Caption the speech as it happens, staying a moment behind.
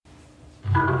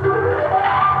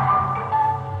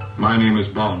My name is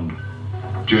Bond.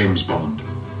 James Bond.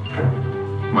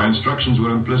 My instructions were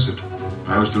implicit.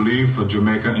 I was to leave for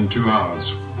Jamaica in 2 hours.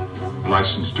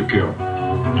 License to kill.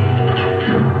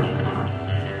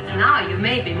 Now you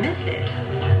maybe miss it.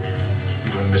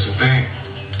 You don't miss a thing.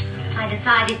 I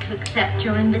decided to accept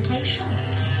your invitation.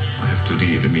 I have to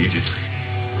leave immediately.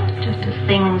 Just as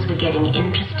things were getting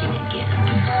interesting again.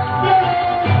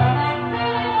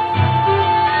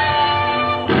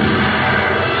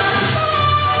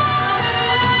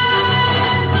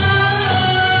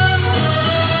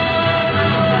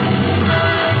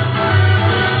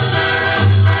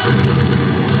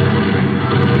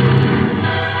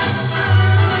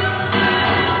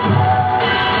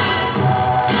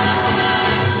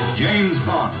 James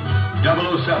Bond,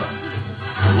 007.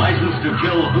 License to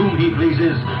kill whom he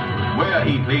pleases, where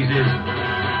he pleases,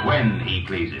 when he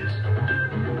pleases.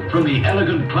 From the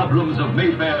elegant clubrooms of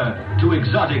Mayfair to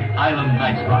exotic island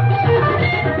night spots.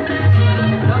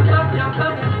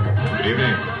 Good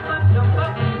evening.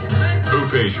 Who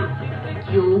pays you?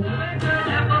 You?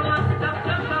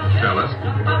 Fellas?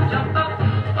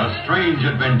 A strange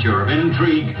adventure of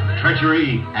intrigue,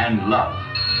 treachery, and love.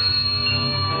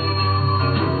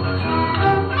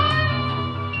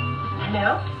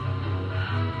 Hello?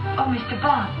 Oh, Mr.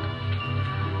 Bond.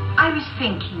 I was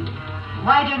thinking,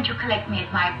 why don't you collect me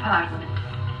at my apartment?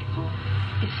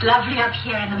 It's lovely up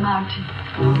here in the mountains.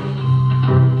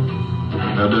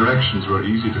 Her directions were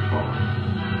easy to follow.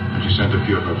 And she sent a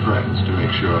few of her friends to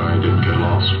make sure I didn't get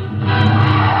lost.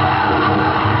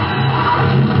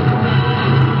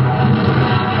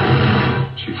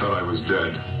 She thought I was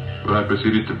dead, but I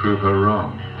proceeded to prove her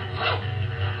wrong.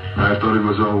 I thought it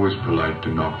was always polite to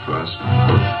knock first,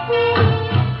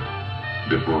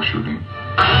 before shooting.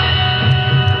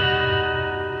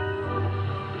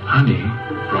 Honey,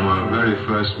 from our very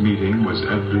first meeting, was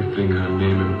everything her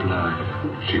name implied.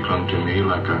 She clung to me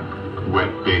like a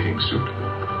wet bathing suit.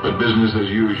 But business as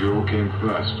usual came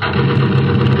first.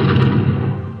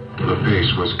 The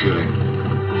pace was killing.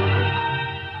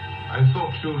 I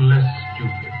thought you less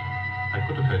stupid. I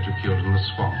could have had you killed in the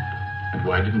swamp. And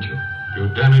why didn't you? You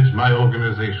damaged my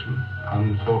organization.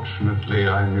 Unfortunately,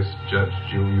 I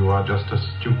misjudged you. You are just a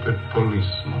stupid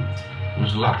policeman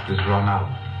whose luck is run out.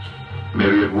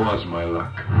 Maybe it was my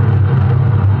luck.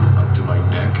 Up to my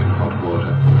neck in hot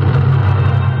water.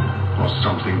 Or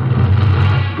something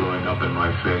blowing up in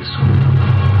my face.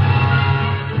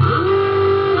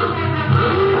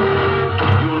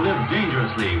 You will live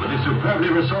dangerously with the superbly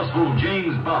resourceful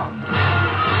James Bond.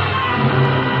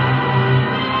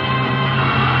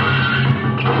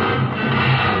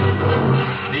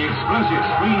 The exclusive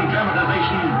screen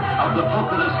dramatization of the book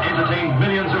that has entertained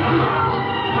millions of viewers.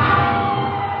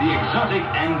 The exotic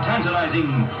and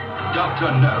tantalizing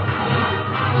Dr. No.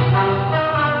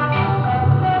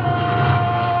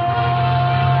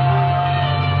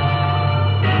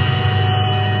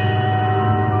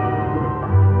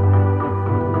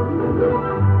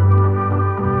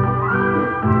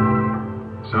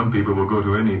 Some people will go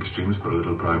to any extremes for a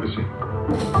little privacy.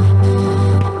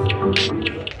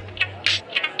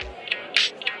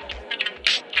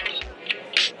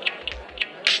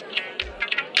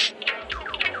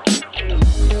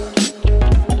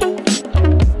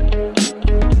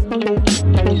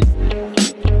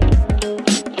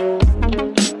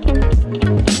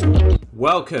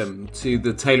 Welcome to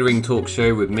the Tailoring Talk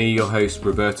Show with me, your host,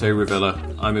 Roberto Rivilla.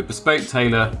 I'm a bespoke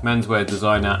tailor, menswear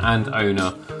designer and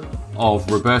owner of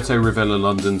Roberto Rivilla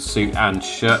London Suit and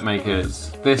Shirt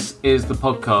Makers. This is the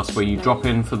podcast where you drop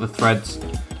in for the threads,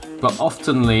 but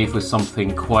often leave with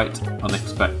something quite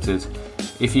unexpected.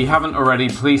 If you haven't already,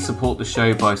 please support the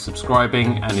show by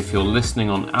subscribing, and if you're listening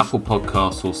on Apple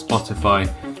Podcasts or Spotify,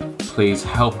 please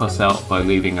help us out by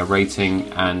leaving a rating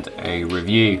and a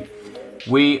review.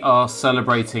 We are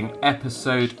celebrating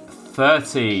episode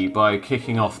 30 by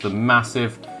kicking off the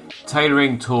massive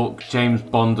Tailoring Talk James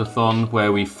Bondathon,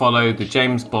 where we follow the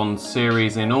James Bond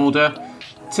series in order,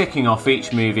 ticking off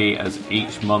each movie as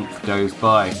each month goes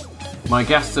by. My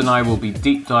guest and I will be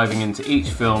deep diving into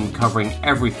each film, covering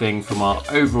everything from our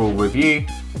overall review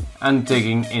and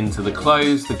digging into the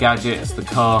clothes, the gadgets, the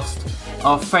cast,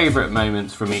 our favourite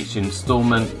moments from each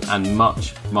instalment, and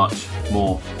much, much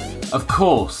more. Of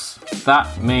course,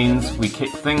 that means we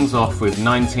kick things off with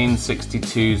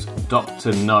 1962's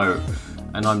Dr. No.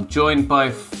 And I'm joined by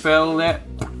Philip,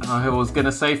 I was going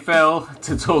to say Phil,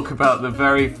 to talk about the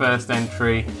very first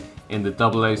entry in the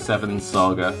 007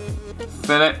 saga.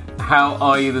 Philip, how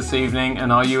are you this evening,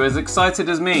 and are you as excited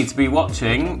as me to be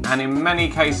watching, and in many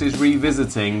cases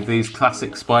revisiting, these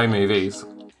classic spy movies?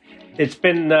 It's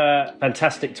been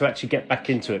fantastic to actually get back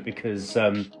into it, because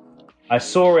I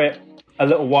saw it a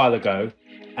little while ago,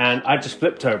 and I just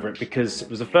flipped over it because it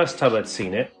was the first time I'd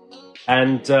seen it,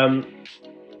 and I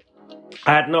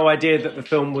had no idea that the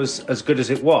film was as good as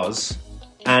it was,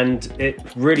 and it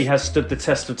really has stood the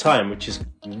test of time, which is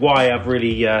why I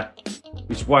really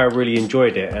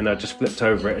enjoyed it, and I just flipped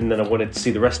over it, and then I wanted to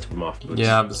see the rest of them afterwards.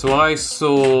 Yeah, so I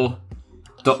saw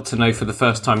Dr. No for the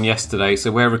first time yesterday, so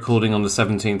we're recording on the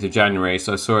 17th of January,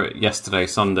 so I saw it yesterday,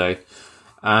 Sunday,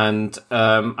 and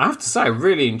I have to say I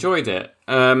really enjoyed it.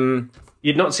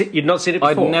 You'd not seen it before?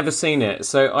 I'd never seen it,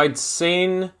 so I'd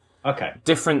seen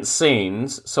different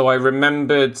scenes, so I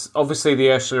remembered, obviously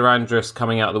the Ursula Andress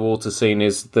coming out of the water scene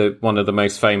is one of the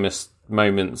most famous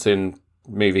moments in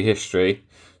movie history,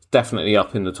 definitely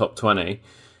up in the top 20.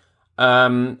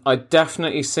 I'd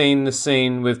definitely seen the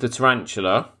scene with the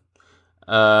tarantula,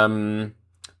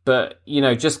 but,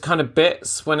 just kind of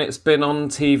bits when it's been on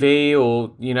TV,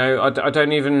 or, I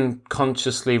don't even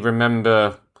consciously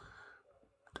remember.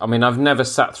 I mean, I've never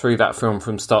sat through that film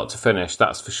from start to finish,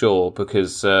 that's for sure,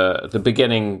 because the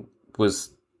beginning was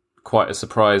quite a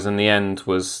surprise and the end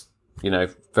was,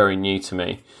 very new to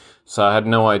me. So I had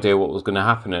no idea what was going to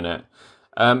happen in it.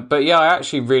 But yeah, I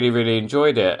actually really, really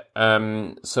enjoyed it.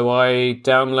 So I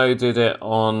downloaded it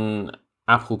on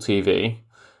Apple TV.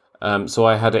 So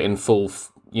I had it in full,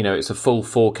 it's a full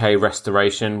 4K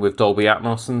restoration with Dolby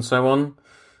Atmos and so on.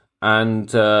 And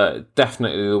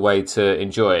definitely the way to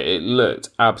enjoy it. It looked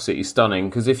absolutely stunning,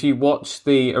 because if you watch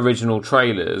the original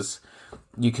trailers,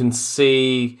 you can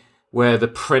see where the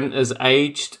print has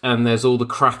aged, and there's all the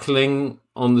crackling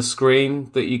on the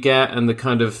screen that you get, and the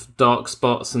kind of dark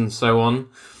spots and so on.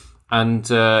 And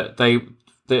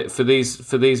for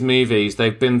these movies,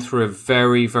 they've been through a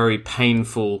very, very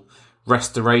painful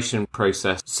restoration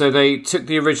process. So they took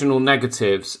the original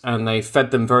negatives and they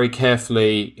fed them very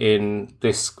carefully in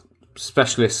this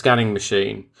specialist scanning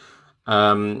machine,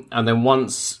 and then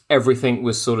once everything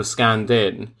was sort of scanned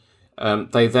in,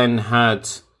 they then had,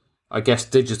 I guess,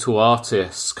 digital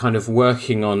artists kind of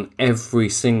working on every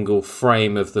single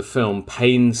frame of the film,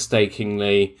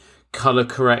 painstakingly color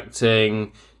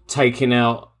correcting, taking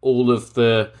out all of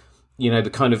the the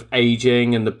kind of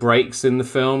aging and the breaks in the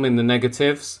film in the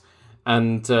negatives,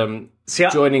 and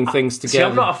joining things together. See,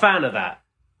 I'm not a fan of that.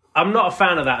 I'm not a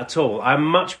fan of that at all. I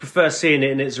much prefer seeing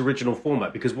it in its original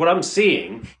format, because what I'm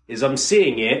seeing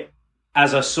it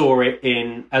as I saw it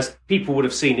as people would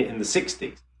have seen it in the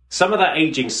 60s. Some of that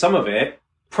aging, some of it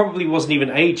probably wasn't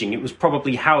even aging. It was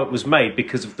probably how it was made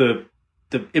because of the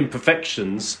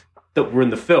imperfections that were in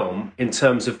the film in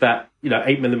terms of that,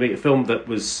 8mm film that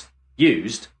was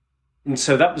used. And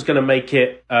so that was going to make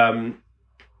it...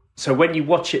 so when you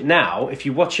watch it now, if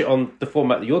you watch it on the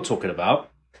format that you're talking about,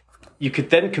 you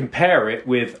could then compare it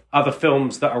with other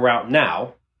films that are out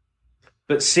now,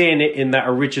 but seeing it in that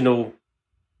original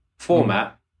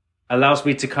format allows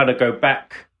me to kind of go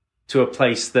back to a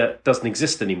place that doesn't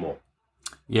exist anymore.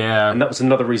 Yeah. And that was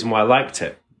another reason why I liked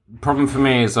it. Problem for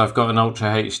me is I've got an Ultra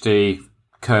HD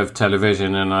curved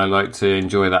television and I like to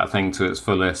enjoy that thing to its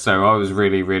fullest. So I was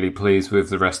really, really pleased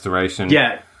with the restoration.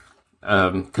 Yeah.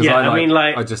 Because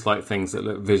I just like things that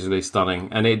look visually stunning.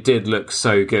 And it did look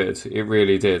so good. It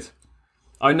really did.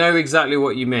 I know exactly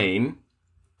what you mean.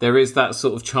 There is that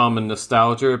sort of charm and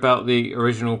nostalgia about the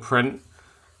original print.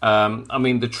 I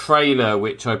mean, the trailer,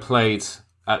 which I played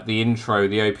at the intro,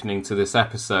 the opening to this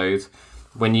episode,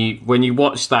 when you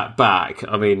watch that back,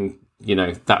 I mean,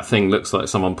 that thing looks like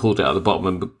someone pulled it out of the bottom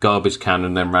of a garbage can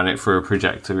and then ran it through a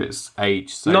projector. It's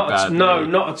aged so badly. No,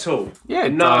 not at all. Yeah,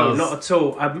 it does. Not at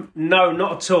all. No,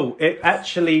 not at all. It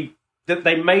actually, that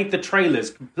they made the trailers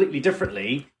completely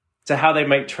differently to how they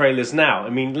make trailers now.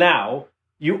 I mean, now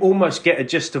you almost get a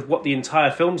gist of what the entire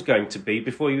film's going to be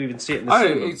before you even see it in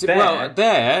the cinema.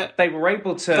 They were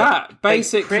able to... That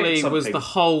basically was the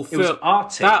whole film. It was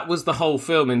arty. That was the whole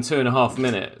film in 2.5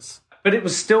 minutes. But it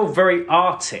was still very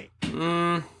arty,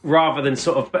 rather than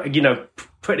sort of,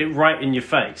 putting it right in your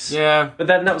face. Yeah. But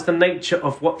then that was the nature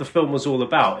of what the film was all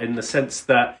about, in the sense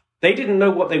that they didn't know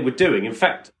what they were doing. In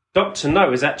fact, Dr.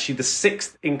 No is actually the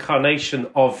 6th incarnation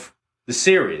of the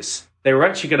series. They were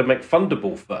actually going to make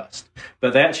Thunderball first,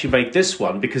 but they actually made this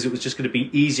one because it was just going to be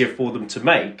easier for them to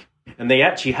make. And they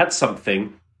actually had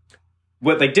something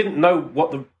where they didn't know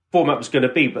what the format was going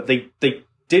to be, but they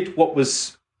did what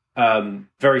was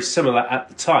very similar at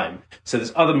the time. So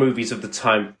there's other movies of the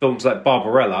time, films like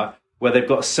Barbarella, where they've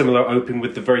got a similar opening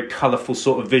with the very colourful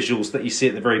sort of visuals that you see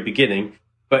at the very beginning.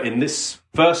 But in this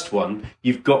first one,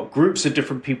 you've got groups of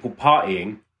different people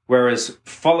partying, whereas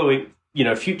following...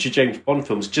 future James Bond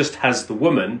films just has the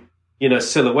woman,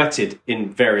 silhouetted in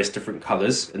various different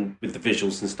colours and with the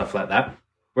visuals and stuff like that.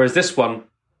 Whereas this one,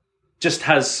 just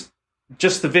has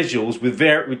just the visuals with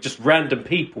just random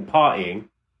people partying,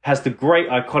 has the great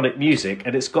iconic music,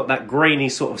 and it's got that grainy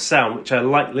sort of sound, which I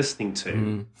like listening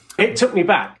to. It took me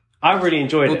back. I really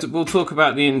enjoyed it. We'll talk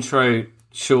about the intro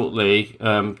shortly.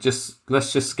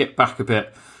 Let's just skip back a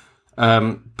bit.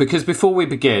 Because before we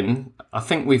begin, I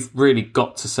think we've really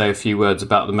got to say a few words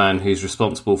about the man who's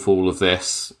responsible for all of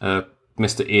this,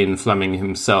 Mr. Ian Fleming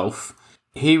himself.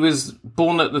 He was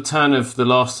born at the turn of the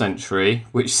last century,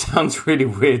 which sounds really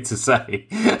weird to say,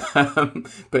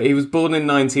 but he was born in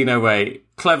 1908.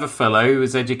 Clever fellow who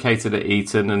was educated at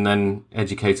Eton and then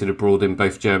educated abroad in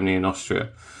both Germany and Austria.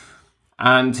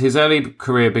 And his early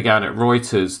career began at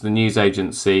Reuters, the news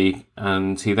agency,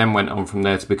 and he then went on from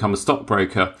there to become a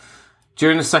stockbroker.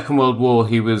 During the Second World War,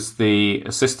 he was the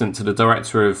assistant to the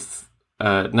director of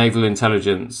naval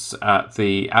intelligence at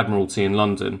the Admiralty in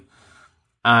London.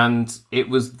 And it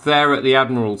was there at the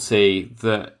Admiralty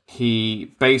that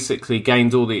he basically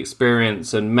gained all the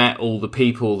experience and met all the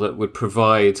people that would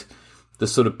provide the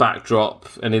sort of backdrop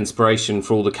and inspiration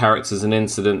for all the characters and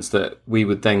incidents that we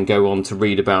would then go on to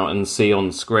read about and see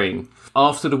on screen.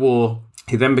 After the war,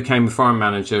 he then became a foreign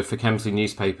manager for Kemsley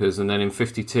newspapers, and then in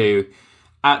 1952,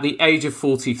 at the age of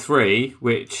 43,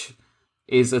 which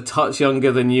is a touch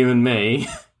younger than you and me,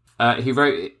 he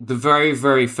wrote the very,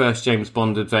 very first James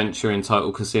Bond adventure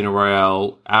entitled Casino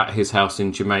Royale at his house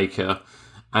in Jamaica,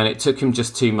 and it took him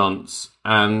just 2 months.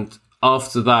 And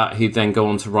after that, he'd then go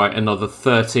on to write another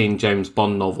 13 James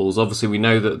Bond novels. Obviously, we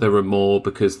know that there were more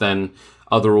because then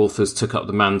other authors took up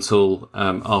the mantle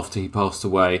after he passed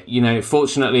away. You know,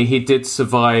 fortunately, he did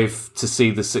survive to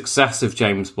see the success of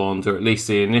James Bond, or at least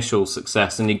the initial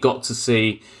success, and he got to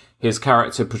see his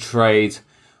character portrayed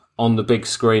on the big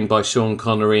screen by Sean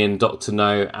Connery in Dr.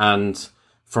 No and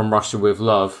From Russia with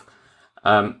Love.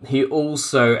 He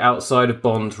also, outside of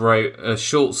Bond, wrote a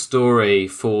short story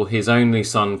for his only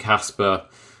son, Casper,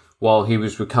 while he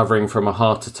was recovering from a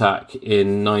heart attack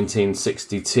in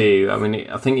 1962. I mean,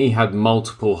 I think he had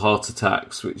multiple heart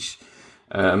attacks, which,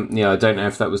 I don't know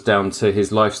if that was down to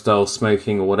his lifestyle,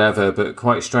 smoking or whatever, but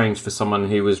quite strange for someone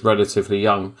who was relatively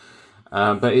young.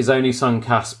 But his only son,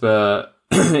 Casper,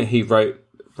 he wrote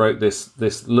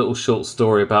this little short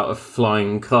story about a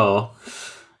flying car,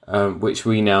 which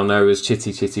we now know as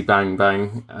Chitty Chitty Bang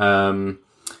Bang.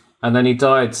 And then he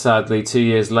died, sadly, 2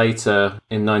 years later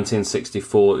in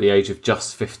 1964 at the age of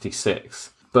just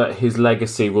 56. But his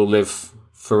legacy will live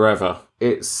forever.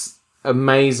 It's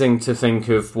amazing to think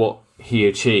of what he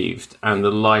achieved and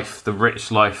the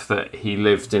rich life that he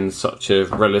lived in such a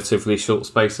relatively short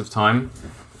space of time.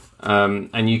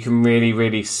 And you can really,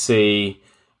 really see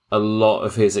a lot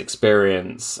of his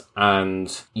experience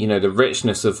and, the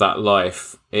richness of that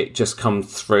life. It just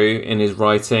comes through in his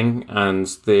writing and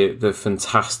the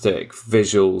fantastic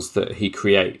visuals that he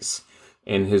creates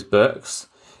in his books.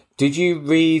 Did you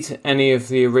read any of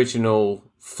the original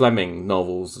Fleming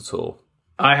novels at all?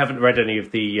 I haven't read any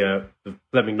of the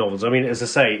Fleming novels. I mean, as I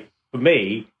say, for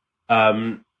me,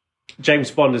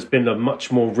 James Bond has been a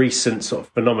much more recent sort of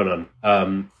phenomenon.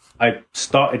 I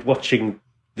started watching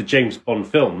the James Bond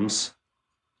films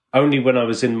only when I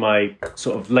was in my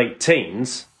sort of late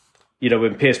teens,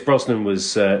 when Pierce Brosnan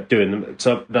was doing them.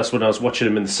 So that's when I was watching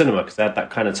them in the cinema because I had that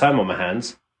kind of time on my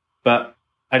hands. But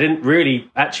I didn't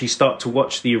really actually start to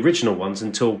watch the original ones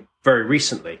until very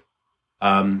recently.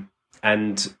 And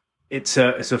it's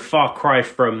a far cry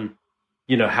from,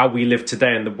 how we live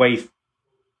today and the way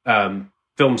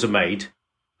films are made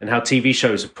and how TV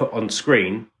shows are put on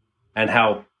screen and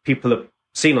how people are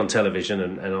seen on television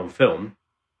and on film.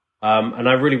 And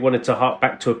I really wanted to hark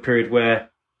back to a period where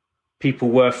people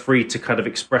were free to kind of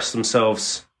express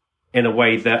themselves in a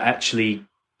way that actually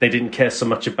they didn't care so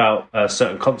much about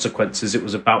certain consequences. It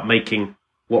was about making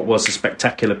what was a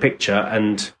spectacular picture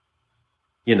and,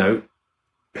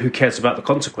 who cares about the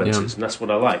consequences? Yeah. And that's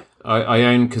what I like. I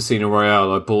own Casino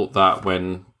Royale. I bought that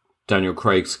when Daniel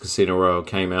Craig's Casino Royale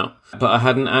came out. But I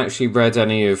hadn't actually read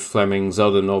any of Fleming's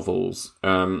other novels.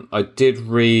 I did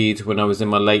read, when I was in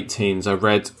my late teens,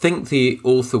 I think the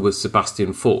author was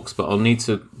Sebastian Faulks, but I'll need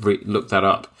to look that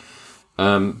up.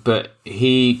 But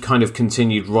he kind of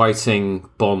continued writing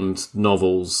Bond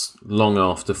novels long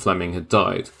after Fleming had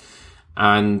died.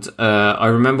 And I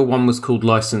remember one was called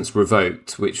License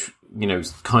Revoked, which,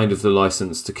 is kind of the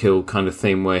license to kill kind of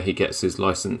theme where he gets his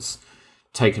license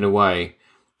taken away.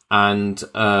 And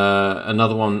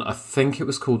another one, I think it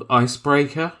was called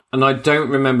Icebreaker. And I don't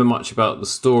remember much about the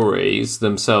stories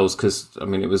themselves because,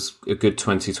 it was a good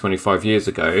 20, 25 years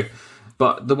ago.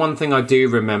 But the one thing I do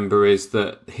remember is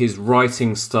that his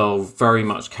writing style very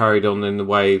much carried on in the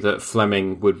way that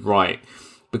Fleming would write.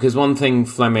 Because one thing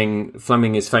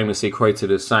Fleming is famously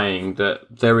quoted as saying that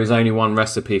there is only one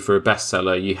recipe for a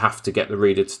bestseller: you have to get the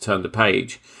reader to turn the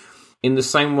page. In the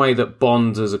same way that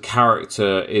Bond as a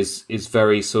character is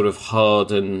very sort of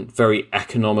hard and very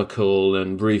economical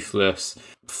and ruthless,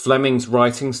 Fleming's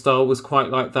writing style was quite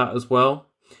like that as well.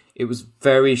 It was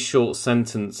very short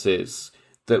sentences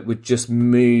that would just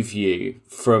move you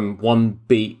from one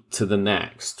beat to the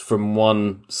next, from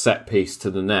one set piece to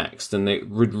the next, and it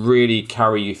would really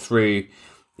carry you through.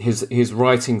 His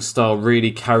writing style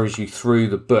really carries you through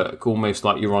the book, almost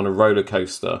like you're on a roller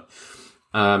coaster.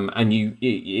 And it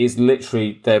is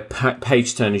literally, they're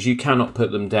page turners. You cannot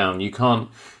put them down. You can't,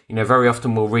 very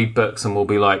often we'll read books and we'll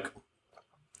be like,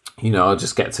 I'll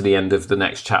just get to the end of the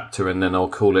next chapter and then I'll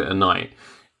call it a night.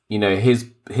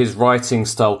 His writing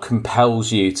style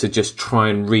compels you to just try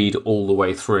and read all the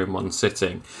way through in one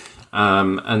sitting.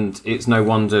 And it's no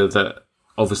wonder that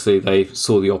obviously they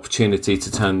saw the opportunity to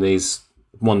turn these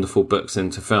wonderful books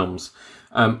into films.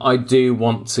 I do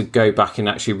want to go back and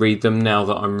actually read them now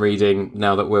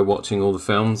that we're watching all the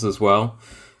films as well.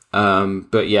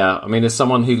 But yeah, I mean, as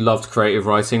someone who loved creative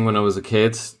writing when I was a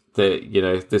kid,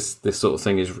 this sort of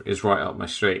thing is right up my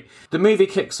street. The movie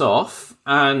kicks off,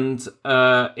 and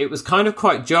it was kind of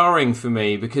quite jarring for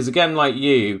me because, again, like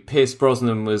you, Pierce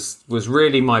Brosnan was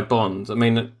really my Bond. I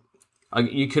mean,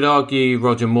 you could argue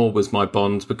Roger Moore was my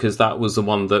Bond because that was the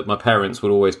one that my parents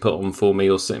would always put on for me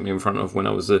or sit me in front of when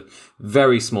I was a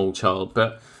very small child.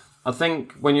 But I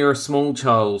think when you're a small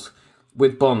child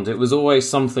with Bond, it was always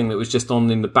something that was just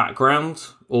on in the background,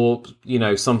 or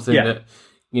something that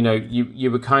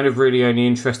you were kind of really only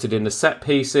interested in the set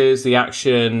pieces, the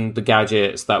action, the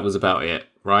gadgets. That was about it,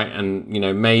 right? And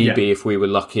maybe if we were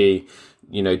lucky,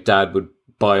 Dad would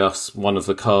buy us one of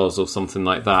the cars or something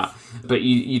like that. But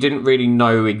you didn't really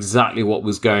know exactly what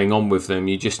was going on with them.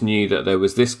 You just knew that there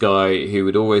was this guy who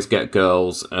would always get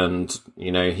girls, and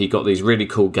he got these really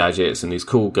cool gadgets and these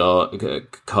cool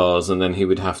cars, and then he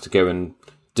would have to go and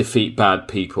defeat bad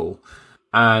people.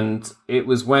 And it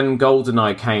was when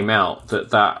GoldenEye came out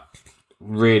that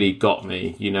really got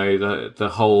me. The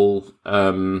whole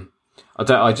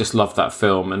I just loved that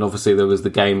film, and obviously there was the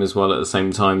game as well at the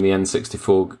same time, the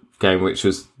N64 game, which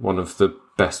was one of the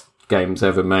best games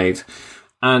ever made.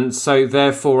 And so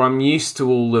therefore I'm used to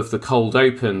all of the cold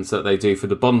opens that they do for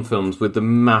the Bond films with the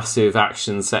massive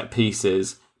action set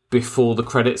pieces before the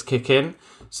credits kick in.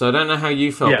 So I don't know how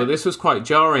you felt, but this was quite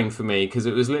jarring for me because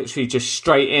it was literally just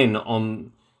straight in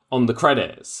on the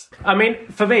credits. I mean,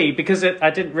 for me, because I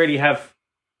didn't really have...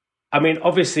 I mean,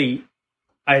 obviously,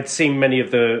 I had seen many of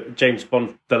the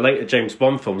later James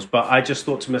Bond films, but I just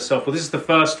thought to myself, well, this is the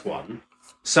first one.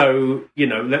 So,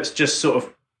 let's just sort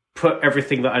of put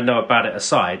everything that I know about it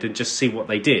aside and just see what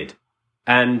they did.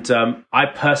 And I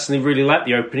personally really like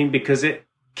the opening because it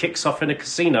kicks off in a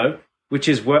casino, which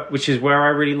is where I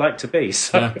really like to be.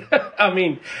 So, yeah. I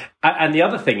mean, and the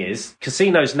other thing is,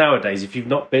 casinos nowadays, if you've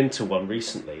not been to one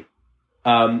recently,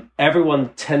 everyone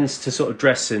tends to sort of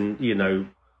dress in,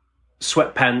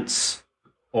 sweatpants,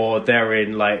 or they're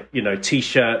in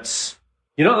T-shirts.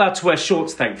 You're not allowed to wear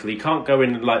shorts, thankfully. You can't go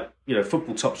in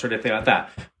football tops or anything like that.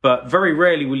 But very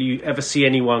rarely will you ever see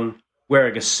anyone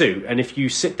wearing a suit. And if you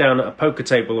sit down at a poker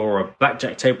table or a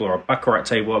blackjack table or a baccarat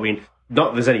table, I mean,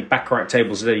 not that there's any baccarat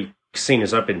tables at any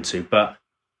casinos I've been to, but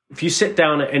if you sit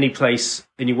down at any place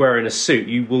and you're wearing a suit,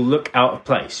 you will look out of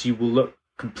place. You will look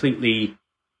completely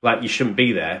like you shouldn't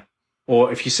be there.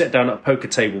 Or if you sit down at a poker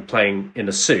table playing in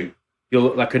a suit, you'll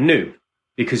look like a noob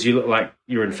because you look like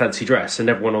you're in fancy dress, and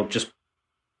everyone will just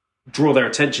draw their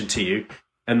attention to you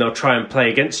and they'll try and play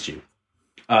against you.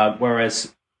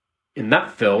 Whereas in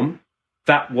that film,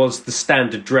 that was the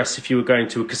standard dress if you were going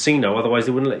to a casino, otherwise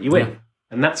they wouldn't let you in.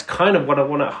 And that's kind of what I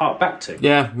want to hark back to.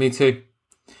 Yeah, me too.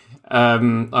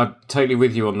 I'm totally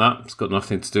with you on that. It's got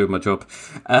nothing to do with my job.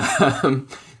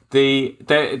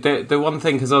 The one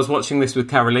thing, because I was watching this with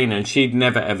Carolina and she'd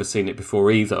never ever seen it before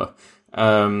either.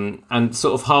 And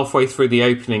sort of halfway through the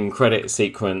opening credit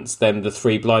sequence, then the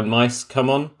Three Blind Mice come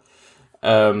on.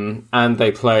 And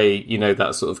they play,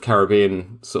 that sort of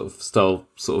Caribbean sort of style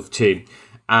sort of tune.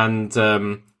 And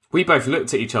we both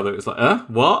looked at each other. It was like,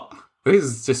 what? This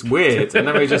is just weird. And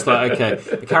then we were just like,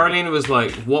 okay. Carolina was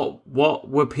like, what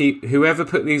were whoever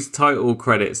put these title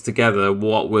credits together,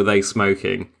 what were they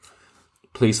smoking?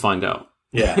 Please find out.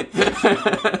 Yeah.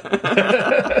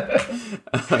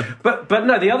 But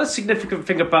no, the other significant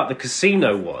thing about the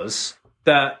casino was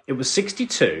that it was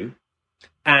 62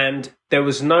 and there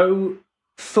was no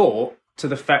thought to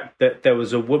the fact that there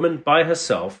was a woman by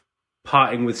herself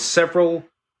parting with several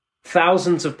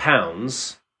thousands of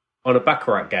pounds on a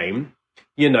baccarat game.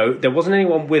 There wasn't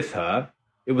anyone with her.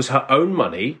 It was her own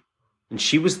money, and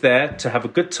she was there to have a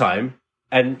good time,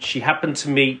 and she happened to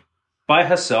meet by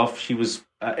herself. She was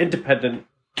independent.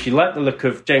 She liked the look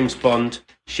of James Bond.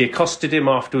 She accosted him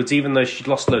afterwards, even though she'd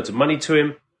lost loads of money to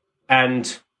him.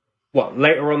 And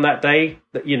later on that day,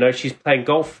 she's playing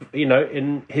golf,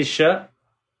 in his shirt,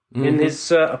 in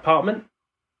his apartment.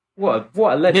 What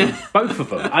a legend! Yeah. Both of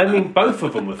them. I mean, both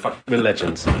of them were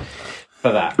legends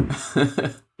for that.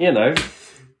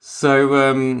 So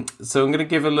I'm going to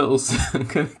give a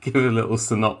little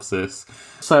synopsis.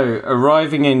 So,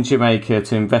 arriving in Jamaica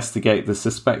to investigate the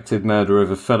suspected murder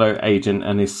of a fellow agent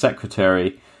and his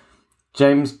secretary,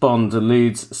 James Bond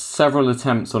eludes several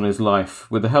attempts on his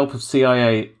life. With the help of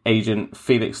CIA agent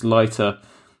Felix Leiter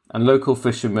and local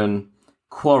fisherman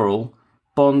Quarrel,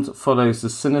 Bond follows the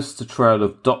sinister trail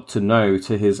of Dr. No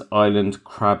to his island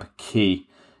Crab Key.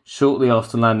 Shortly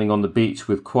after landing on the beach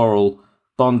with Quarrel,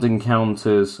 Bond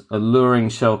encounters alluring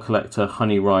shell collector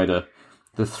Honey Rider.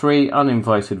 The three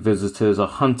uninvited visitors are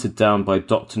hunted down by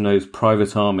Dr. No's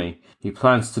private army. He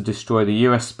plans to destroy the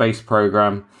US space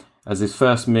program as his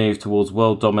first move towards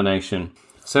world domination.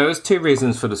 So there's two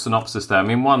reasons for the synopsis there. I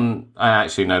mean, one,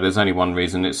 there's only one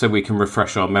reason. It's so we can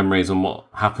refresh our memories on what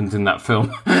happened in that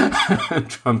film. Try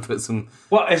and put some...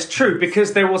 Well, it's true,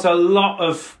 because there was a lot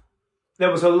of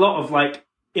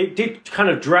it did kind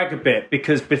of drag a bit,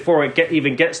 because before it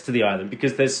even gets to the island,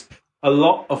 because there's a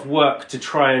lot of work to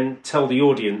try and tell the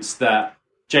audience that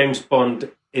James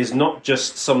Bond is not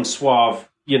just some suave,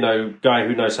 guy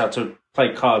who knows how to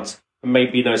play cards and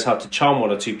maybe knows how to charm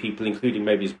one or two people, including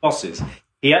maybe his bosses.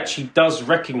 He actually does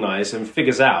recognise and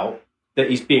figures out that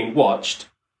he's being watched,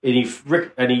 and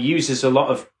he uses a lot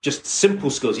of just simple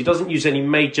skills. He doesn't use any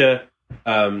major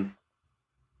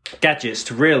gadgets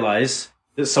to realise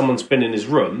that someone's been in his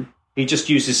room. He just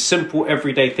uses simple,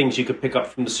 everyday things you could pick up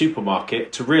from the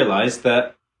supermarket to realise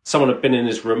that someone had been in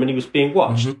his room and he was being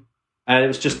watched. Mm-hmm. And it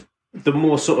was just the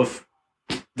more sort of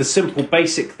the simple,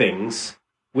 basic things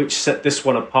which set this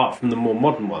one apart from the more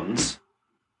modern ones,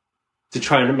 to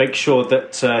try and make sure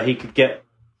that he could get,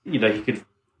 he could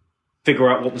figure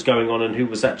out what was going on and who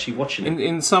was actually watching it.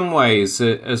 In some ways,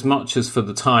 as much as for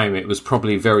the time, it was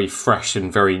probably very fresh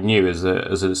and very new as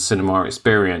a cinema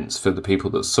experience for the people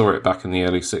that saw it back in the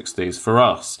early 60s. For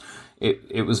us,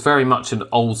 it was very much an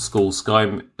old school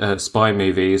spy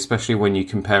movie, especially when you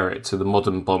compare it to the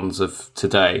modern Bonds of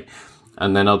today,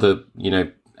 and then other,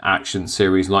 action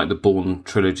series like the Bourne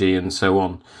trilogy and so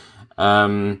on.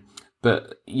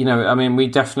 But, we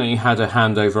definitely had a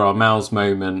hand over our mouths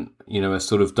moment, a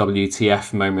sort of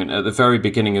WTF moment at the very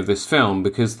beginning of this film,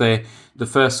 because the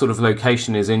first sort of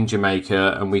location is in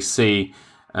Jamaica, and we see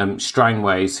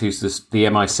Strangways, who's the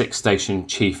MI6 station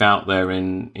chief out there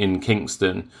in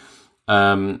Kingston.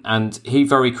 And he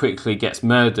very quickly gets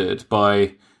murdered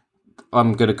by,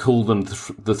 I'm going to call them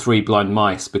the Three Blind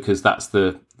Mice, because that's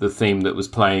the theme that was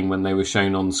playing when they were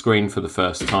shown on screen for the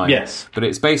first time. Yes. But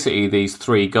it's basically these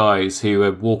three guys who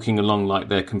are walking along like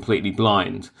they're completely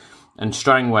blind. And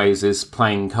Strangways is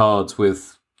playing cards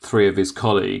with three of his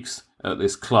colleagues at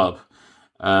this club.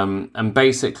 And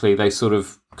basically they sort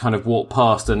of kind of walk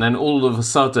past, and then all of a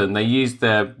sudden they use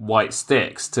their white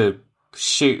sticks to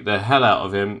shoot the hell out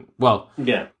of him. Well,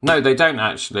 yeah. No, they don't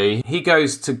actually. He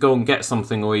goes to go and get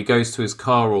something, or he goes to his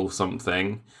car or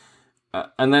something.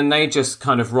 And then they just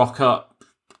kind of rock up,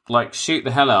 like shoot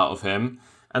the hell out of him.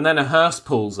 And then a hearse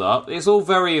pulls up. It's all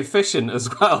very efficient as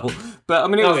well. But,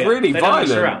 it was really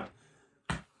violent.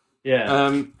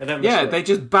 They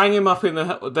just bang him up in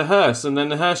the hearse, and then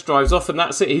the hearse drives off, and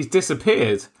that's it. He's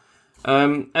disappeared.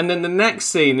 And then the next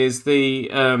scene is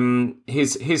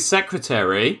his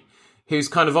secretary, who's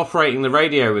kind of operating the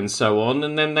radio and so on,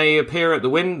 and then they appear at the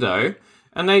window,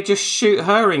 and they just shoot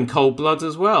her in cold blood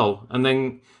as well. And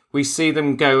then we see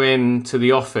them go into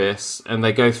the office, and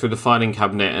they go through the filing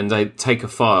cabinet, and they take a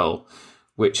file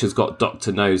which has got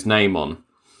Dr. No's name on.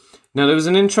 Now, there was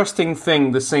an interesting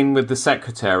thing, the scene with the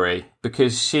secretary,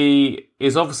 because she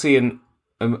is obviously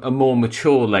a more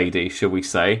mature lady, shall we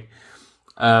say.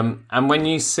 And when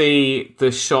you see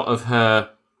the shot of her,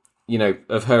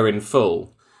 of her in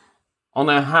full, on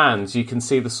her hands, you can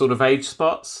see the sort of age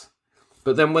spots.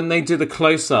 But then when they do the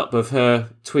close-up of her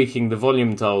tweaking the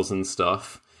volume dials and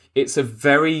stuff, it's a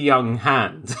very young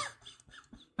hand.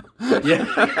 Yeah.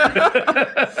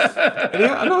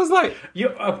 And I was like,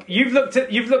 you've looked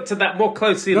at that more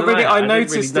closely than really, I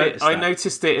noticed really it. I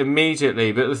noticed it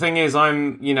immediately. But the thing is,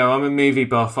 I'm a movie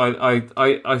buff.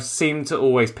 I seem to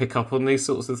always pick up on these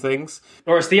sorts of things.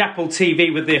 Or it's the Apple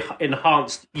TV with the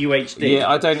enhanced UHD. Yeah,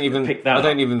 I don't even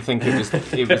think it was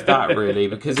that really,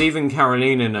 because even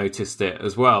Carolina noticed it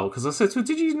as well. Because I said to her,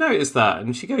 "Did you notice that?"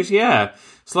 And she goes, "Yeah."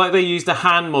 It's like they used a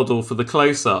hand model for the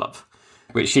close-up,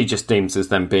 which she just deems as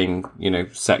them being,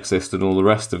 sexist and all the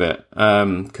rest of it.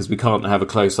 Because we can't have a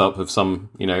close-up of some,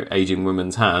 aging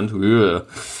woman's hand. Ugh.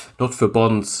 Not for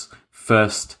Bond's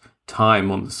first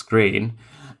time on the screen.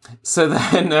 So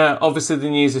then, obviously, the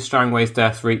news of Strangway's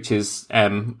death reaches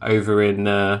M over in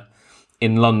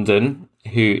London,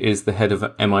 who is the head of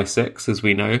MI6, as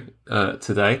we know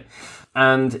today.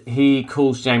 And he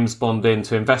calls James Bond in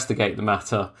to investigate the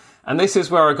matter. And this is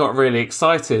where I got really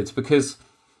excited, because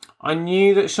I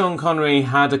knew that Sean Connery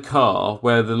had a car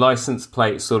where the license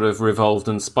plate sort of revolved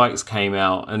and spikes came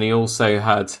out, and he also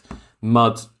had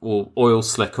mud or oil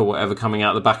slick or whatever coming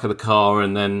out the back of the car,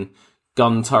 and then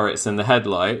gun turrets in the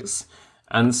headlights.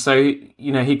 And so,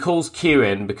 he calls Q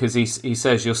in because he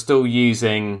says, "You're still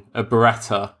using a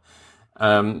Beretta."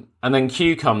 And then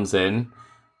Q comes in,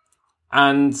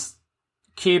 and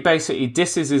Q basically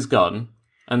disses his gun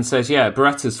and says, "Yeah,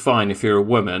 Beretta's fine if you're a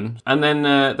woman." And then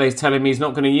they tell him he's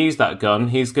not going to use that gun.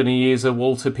 He's going to use a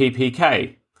Walter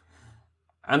PPK.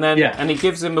 And then and he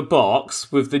gives him a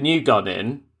box with the new gun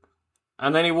in,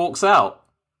 and then he walks out.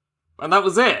 And that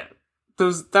was it. There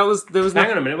was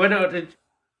Hang on a minute.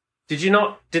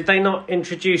 Did they not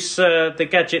introduce the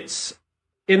gadgets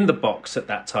in the box at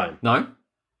that time? No.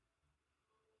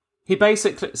 He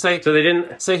basically so they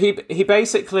didn't. So he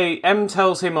basically, M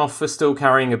tells him off for still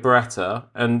carrying a Beretta,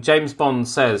 and James Bond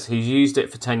says he's used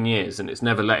it for 10 years and it's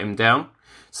never let him down.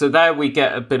 So there we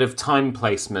get a bit of time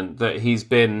placement that he's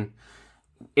been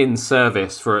in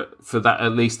service for that,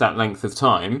 at least that length of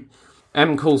time.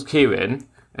 M calls Q in,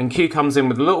 and Q comes in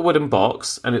with a little wooden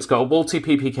box, and it's got a Walter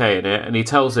PPK in it, and he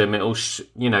tells him it'll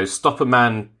stop a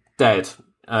man dead.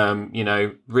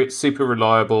 Super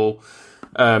reliable.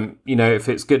 If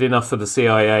it's good enough for the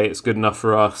CIA, it's good enough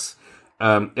for us.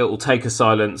 It will take a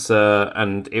silencer,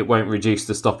 and it won't reduce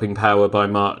the stopping power by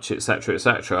much, etc.,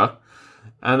 etc.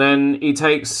 And then he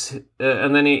takes,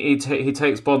 he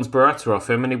takes Bond's Beretta off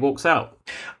him, and he walks out.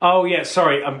 Oh yeah,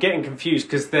 sorry, I'm getting confused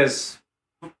because there's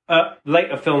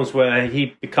later films where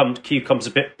Q becomes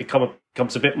a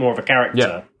bit more of a character.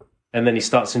 Yeah. And then he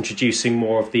starts introducing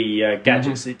more of the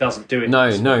gadgets. It doesn't do it. No,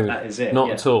 that is it.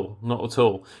 Not at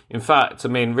all. In fact, I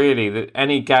mean, really,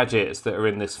 any gadgets that are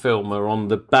in this film are on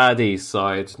the baddie's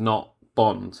side, not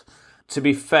Bond. To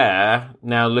be fair,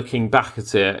 now looking back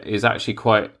at it, is actually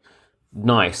quite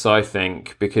nice, I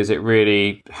think, because it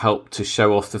really helped to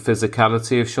show off the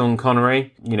physicality of Sean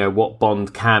Connery. What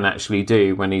Bond can actually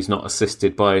do when he's not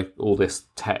assisted by all this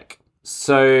tech.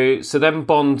 So then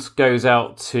Bond goes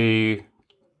out to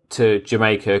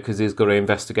Jamaica because he's got to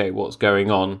investigate what's going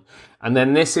on. And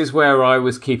then this is where I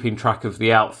was keeping track of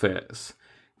the outfits,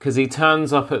 because he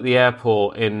turns up at the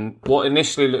airport in what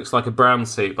initially looks like a brown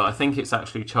suit, but I think it's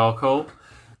actually charcoal.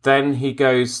 Then he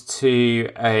goes to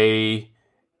a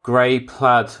grey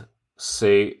plaid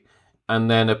suit, and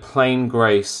then a plain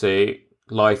grey suit,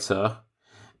 lighter,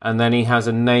 and then he has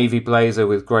a navy blazer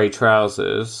with grey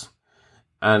trousers,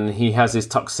 and he has his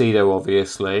tuxedo,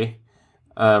 obviously.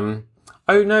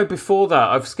 Oh no, before that,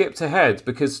 I've skipped ahead,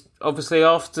 because obviously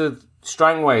after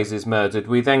Strangways is murdered,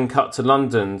 we then cut to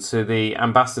London to the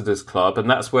Ambassadors Club, and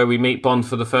that's where we meet Bond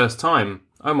for the first time.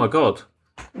 Oh my god.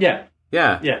 Yeah.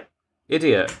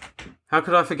 Idiot. How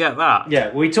could I forget that?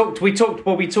 Yeah, we talked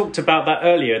about that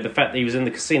earlier, the fact that he was in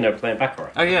the casino playing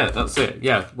Baccarat. Oh yeah, that's it.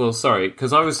 Yeah, well, sorry,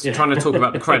 because I was trying to talk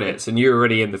about the credits and you were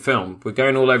already in the film. We're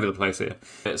going all over the place here.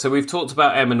 So we've talked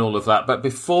about M and all of that, but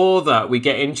before that, we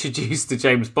get introduced to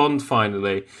James Bond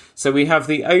finally. So we have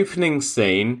the opening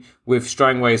scene with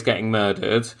Strangways getting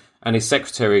murdered and his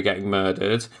secretary getting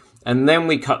murdered, and then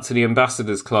we cut to the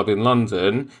Ambassadors Club in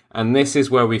London, and this is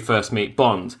where we first meet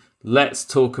Bond. Let's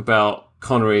talk about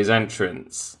Connery's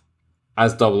entrance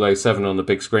as 007 on the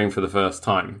big screen for the first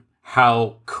time.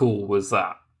 How cool was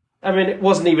that? I mean, it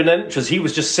wasn't even an entrance. He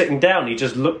was just sitting down. He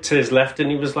just looked to his left and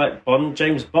he was like, Bond,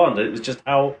 James Bond. And it was just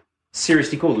how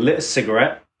seriously cool. Lit a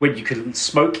cigarette where you could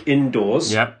smoke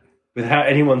indoors without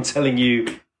anyone telling you,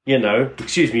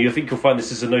 excuse me, I think you'll find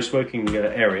this is a no smoking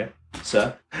area,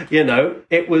 sir.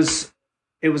 It was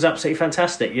absolutely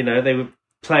fantastic. They were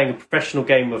playing a professional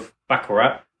game of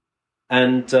Baccarat.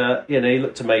 And, he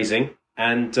looked amazing.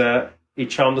 And he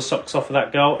charmed the socks off of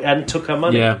that girl and took her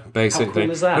money. Yeah, basically. How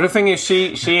cool is that? But the thing is,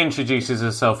 she introduces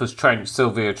herself as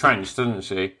Sylvia Trench, doesn't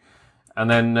she? And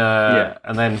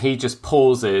then he just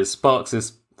pauses, sparks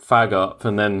his fag up,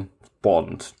 and then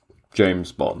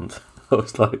James Bond. I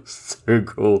was like, so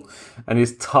cool. And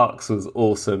his tux was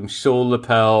awesome. Shawl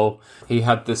lapel. He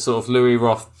had this sort of Louis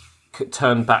Roth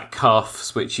turned back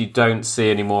cuffs, which you don't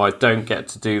see anymore. I don't get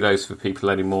to do those for people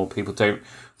anymore. People don't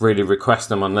really request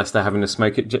them unless they're having a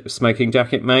smoking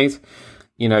jacket made.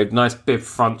 You know, nice bib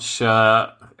front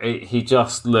shirt. He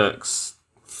just looks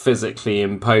physically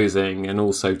imposing and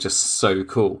also just so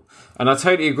cool. And I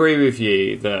totally agree with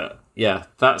you that, yeah,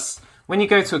 that's when you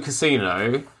go to a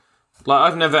casino.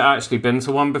 Like, I've never actually been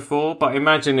to one before, but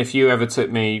imagine if you ever took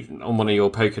me on one of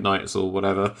your poker nights or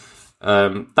whatever.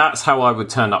 That's how I would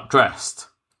turn up dressed.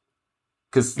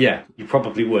 Yeah, you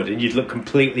probably would, and you'd look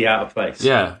completely out of place.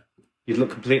 Yeah. You'd look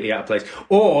completely out of place.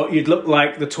 Or you'd look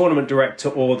like the tournament director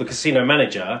or the casino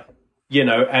manager, you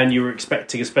know, and you were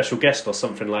expecting a special guest or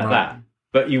something like that.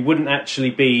 But you wouldn't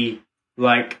actually be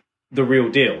like the real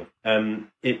deal.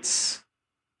 It's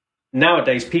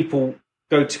nowadays people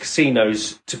go to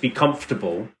casinos to be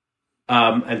comfortable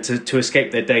and to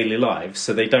escape their daily lives,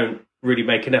 so they don't really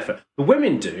make an effort. The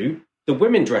women do. The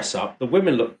women dress up. The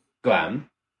women look glam.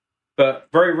 But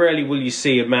very rarely will you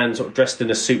see a man sort of dressed in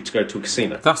a suit to go to a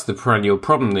casino. That's the perennial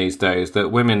problem these days,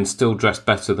 that women still dress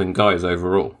better than guys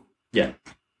overall. Yeah,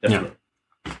 definitely.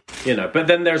 Yeah. You know, but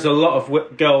then there's a lot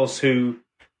of girls who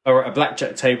are at a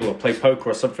blackjack table or play poker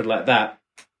or something like that.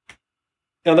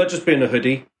 And they'll just be in a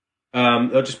hoodie.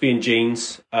 They'll just be in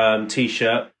jeans,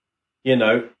 t-shirt, you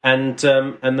know, and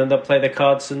then they'll play their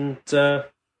cards and go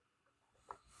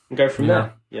from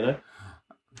there, you know.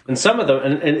 And some of them,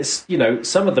 and it's, you know,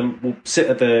 some of them will sit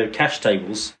at the cash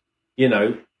tables, you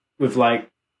know, with like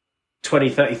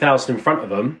 20, 30,000 in front of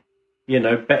them, you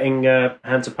know, betting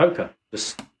hands of poker,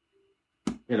 just,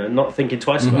 you know, not thinking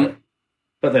twice about it.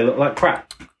 But they look like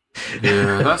crap.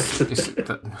 Yeah,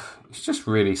 it's just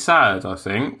really sad, I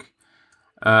think.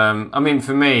 I mean,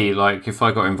 for me, like, if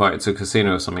I got invited to a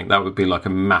casino or something, that would be like a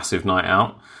massive night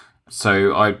out.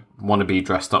 So I want to be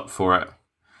dressed up for it.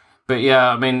 But yeah,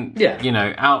 I mean, you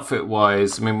know,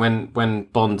 outfit-wise, I mean, when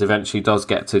Bond eventually does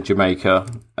get to Jamaica,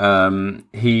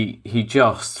 he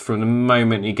just, from the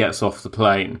moment he gets off the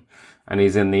plane and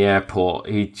he's in the airport,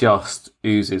 he just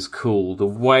oozes cool. The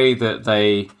way that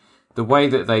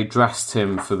they dressed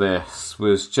him for this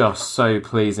was just so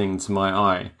pleasing to my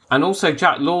eye. And also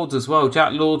Jack Lord as well.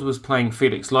 Jack Lord was playing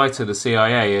Felix Leiter, the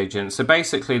CIA agent. So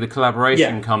basically the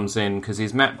collaboration comes in because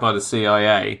he's met by the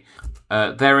CIA.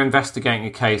 They're investigating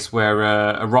a case where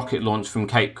a rocket launch from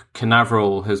Cape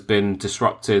Canaveral has been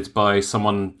disrupted by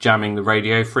someone jamming the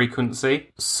radio frequency.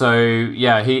 So,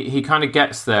 yeah, he kind of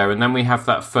gets there. And then we have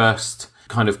that first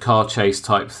kind of car chase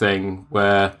type thing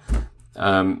where,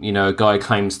 you know, a guy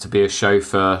claims to be a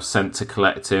chauffeur sent to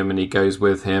collect him and he goes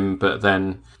with him. But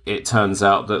then it turns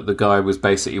out that the guy was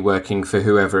basically working for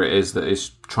whoever it is that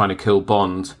is trying to kill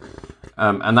Bond.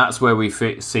 And that's where we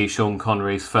see Sean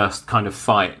Connery's first kind of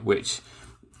fight, which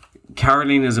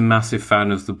Caroline is a massive fan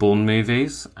of the Bourne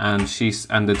movies and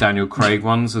the Daniel Craig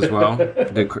ones as well,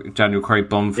 the Daniel Craig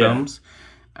Bond films.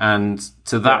 And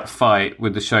to that fight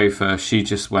with the chauffeur, she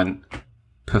just went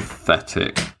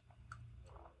pathetic.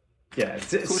 Yeah,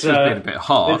 it's she's been a bit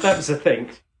harsh. That was the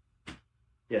thing.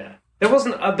 Yeah, there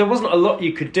wasn't a lot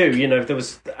you could do. You know, there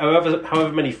was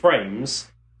however many frames.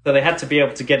 So they had to be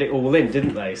able to get it all in,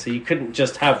 didn't they? So you couldn't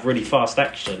just have really fast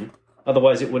action,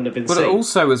 otherwise it wouldn't have been seen. But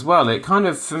also as well, it kind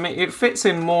of, for me, it fits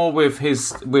in more with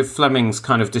Fleming's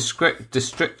kind of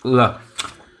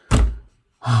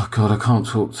Oh God, I can't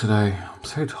talk today. I'm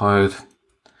so tired.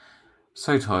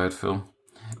 So tired, Phil.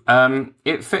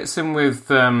 It fits in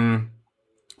with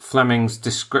Fleming's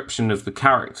description of the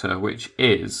character, which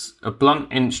is a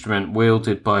blunt instrument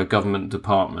wielded by a government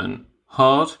department,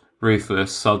 hard,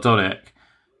 ruthless, sardonic,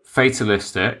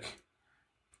 fatalistic.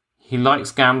 He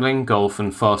likes gambling, golf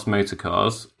and fast motor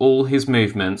cars. All his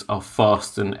movements are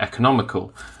fast and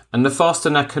economical. And the fast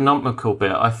and economical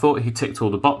bit, I thought he ticked all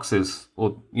the boxes.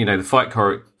 Or, you know, the fight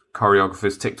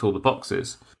choreographers ticked all the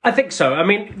boxes. I think so. I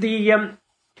mean, the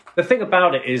thing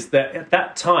about it is that at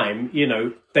that time, you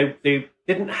know, they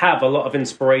didn't have a lot of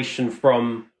inspiration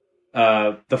from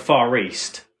the Far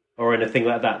East or anything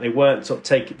like that. They weren't sort of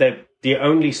taking... The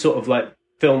only sort of like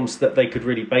films that they could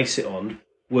really base it on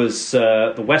was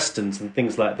the westerns and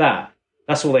things like that.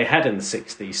 That's all they had in the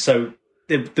 60s. So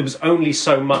there was only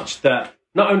so much that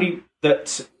not only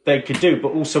that they could do, but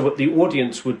also what the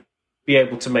audience would be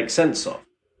able to make sense of.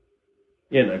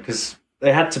 You know, because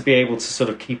they had to be able to sort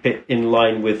of keep it in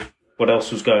line with what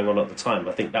else was going on at the time.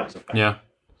 I think that was a fact. Yeah.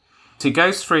 He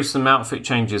goes through some outfit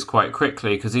changes quite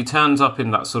quickly because he turns up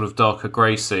in that sort of darker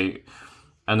grey suit,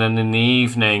 and then in the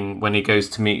evening when he goes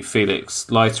to meet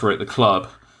Felix Leiter at the club,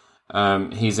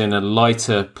 he's in a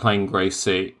lighter plain grey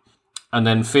suit, and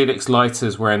then Felix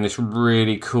Leiter's wearing this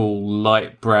really cool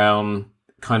light brown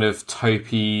kind of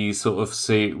taupey sort of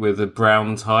suit with a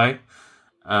brown tie,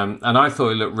 and I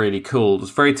thought it looked really cool. It's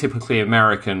very typically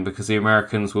American because the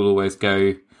Americans will always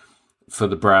go for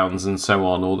the browns and so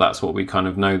on, or that's what we kind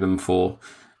of know them for.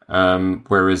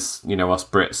 Whereas, us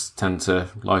Brits tend to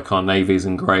like our navies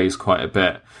and greys quite a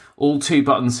bit. All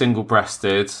 2-button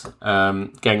single-breasted.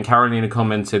 Again, Carolina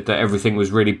commented that everything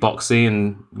was really boxy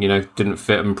and, didn't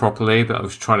fit them properly, but I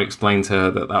was trying to explain to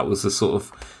her that that was the sort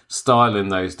of style in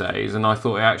those days, and I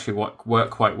thought it actually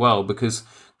worked quite well because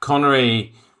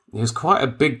Connery is quite a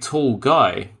big, tall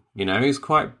guy. He's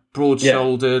quite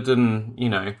broad-shouldered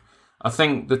and, I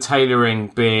think the tailoring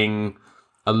being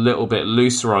a little bit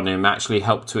looser on him actually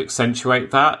helped to accentuate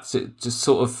that. To just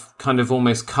sort of kind of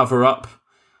almost cover up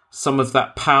some of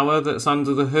that power that's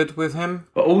under the hood with him.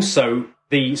 But also,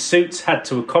 the suits had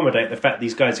to accommodate the fact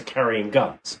these guys are carrying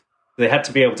guns. They had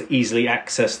to be able to easily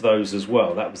access those as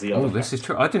well. That was the other. Oh, this is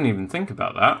true. I didn't even think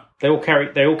about that. They all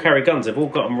carry guns. They've all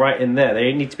got them right in there.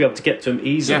 They need to be able to get to them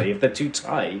easily. Yeah. If they're too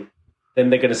tight,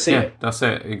 then they're going to see it. That's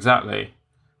it. Exactly.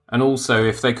 And also,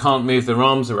 if they can't move their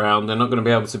arms around, they're not going to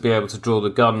be able to draw the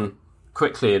gun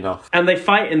quickly enough. And they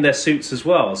fight in their suits as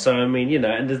well. So, and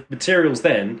the materials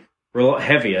then were a lot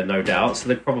heavier, no doubt. So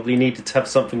they probably needed to have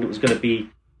something that was going to be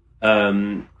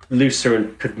looser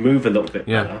and could move a little bit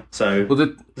better. So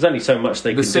there's only so much they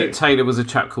can do. The suit tailor was a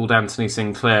chap called Anthony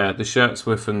Sinclair. The shirts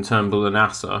were from Turnbull and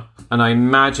Asser. And I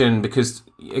imagine, because,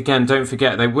 again, don't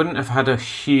forget, they wouldn't have had a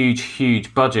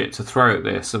huge budget to throw at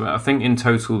this. I think in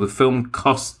total the film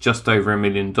cost just over $1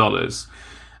 million.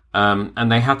 And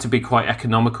they had to be quite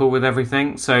economical with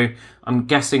everything. So I'm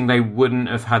guessing they wouldn't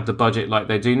have had the budget like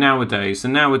they do nowadays.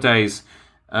 And nowadays,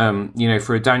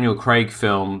 for a Daniel Craig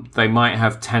film, they might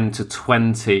have 10 to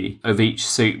 20 of each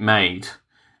suit made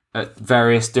at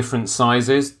various different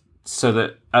sizes, so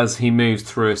that as he moves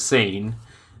through a scene,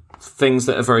 things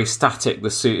that are very static, the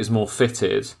suit is more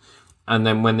fitted. And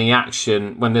then when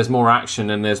there's more action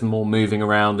and there's more moving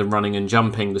around and running and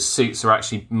jumping, the suits are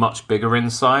actually much bigger in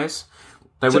size.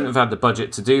 They wouldn't have had the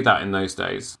budget to do that in those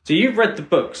days. So you've read the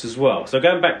books as well. So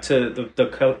going back to the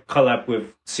collab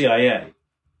with CIA,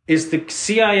 is the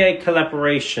CIA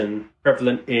collaboration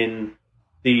prevalent in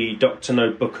the Dr.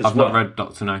 No book as well? I've not read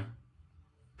Dr. No.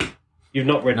 You've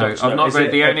not read Dr. No? I've not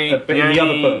read the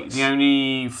other books? The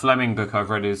only Fleming book I've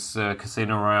read is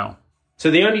Casino Royale. So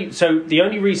the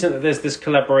only reason that there's this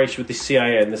collaboration with the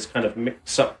CIA and this kind of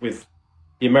mix up with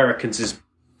the Americans is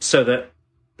so that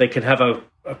they can have a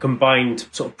combined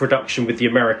sort of production with the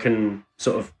American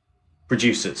sort of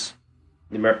producers.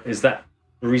 Is that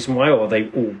the reason why, or are they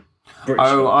all British?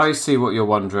 Oh, I see what you're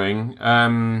wondering.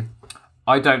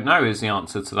 I don't know is the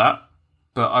answer to that,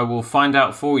 but I will find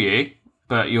out for you.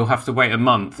 But you'll have to wait a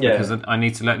month because I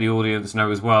need to let the audience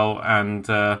know as well, and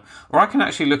or I can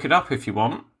actually look it up if you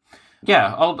want.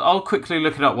 Yeah, I'll quickly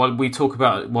look it up while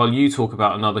you talk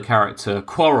about another character,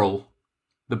 Quarrel,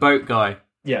 the boat guy,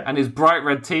 and his bright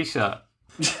red T-shirt.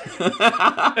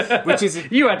 Which is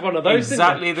you had one of those,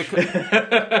 exactly didn't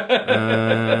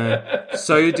you?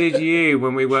 So did you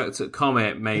when we worked at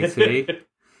Comet, matey.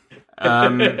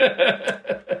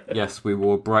 Yes, we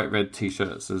wore bright red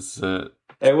T-shirts as.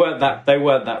 They weren't that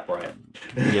bright.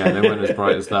 Yeah, they weren't as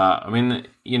bright as that. I mean,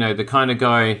 the kind of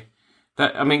guy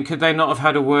that. I mean, could they not have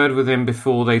had a word with him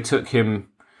before they took him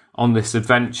on this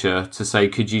adventure to say,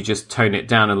 could you just tone it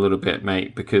down a little bit,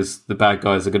 mate, because the bad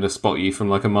guys are going to spot you from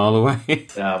like a mile away?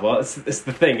 Yeah, well, it's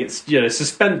the thing. It's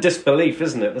suspend disbelief,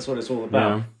 isn't it? That's what it's all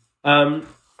about. Yeah.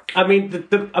 I mean,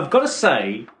 I've got to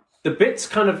say, the bits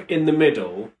kind of in the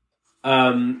middle.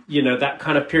 That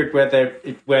kind of period where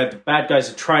the bad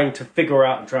guys are trying to figure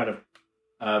out and trying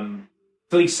to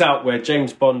fleece out where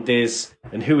James Bond is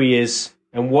and who he is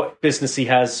and what business he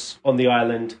has on the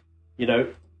island.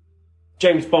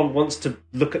 James Bond wants to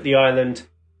look at the island.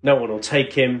 No one will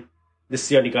take him. This is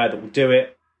the only guy that will do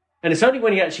it. And it's only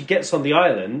when he actually gets on the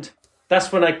island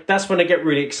that's when I get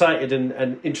really excited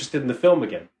and interested in the film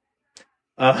again.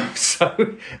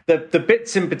 So the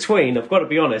bits in between, I've got to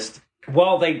be honest.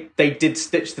 While they did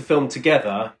stitch the film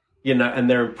together, and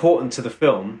they're important to the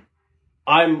film,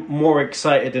 I'm more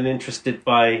excited and interested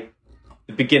by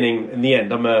the beginning and the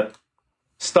end. I'm a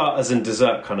starters and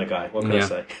dessert kind of guy. What can I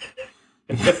say?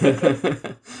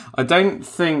 I don't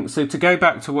think so. To go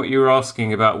back to what you were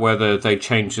asking about whether they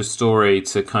changed the story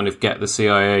to kind of get the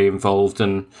CIA involved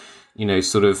and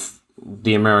sort of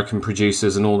the American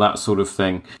producers and all that sort of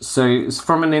thing. So it's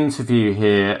from an interview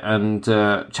here, and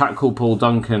a chap called Paul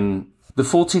Duncan. The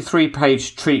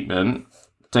 43-page treatment,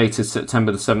 dated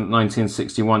September the 7th,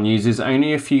 1961, uses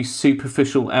only a few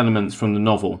superficial elements from the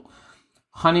novel.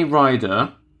 Honey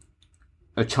Rider,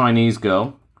 a Chinese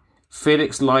girl,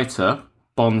 Felix Leiter,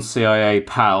 Bond's CIA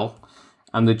pal,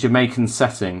 and the Jamaican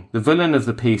setting. The villain of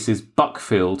the piece is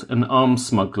Buckfield, an arms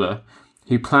smuggler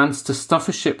who plans to stuff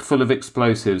a ship full of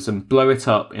explosives and blow it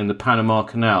up in the Panama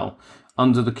Canal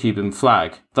under the Cuban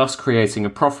flag, thus creating a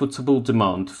profitable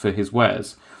demand for his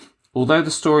wares. Although the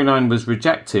storyline was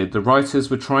rejected, the writers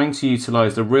were trying to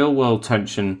utilise the real-world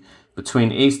tension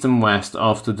between East and West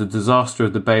after the disaster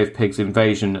of the Bay of Pigs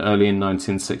invasion early in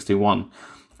 1961,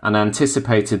 and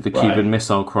anticipated the Cuban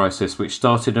Missile Crisis, which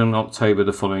started in October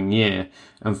the following year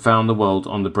and found the world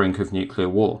on the brink of nuclear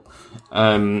war.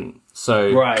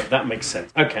 Right, that makes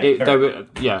sense. Okay.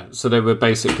 So they were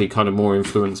basically kind of more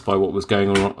influenced by what was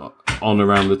going on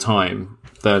around the time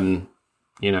than,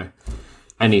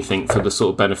 anything for the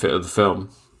sort of benefit of the film.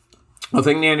 I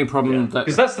think the only problem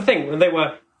because that's the thing, when they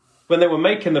were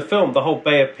making the film, the whole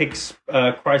Bay of Pigs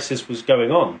crisis was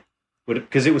going on.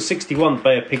 Because it was 61, the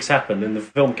Bay of Pigs happened, and the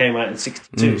film came out in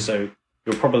 62, so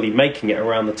you're probably making it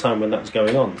around the time when that was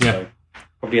going on. So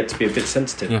probably had to be a bit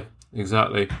sensitive. Yeah,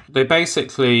 exactly. They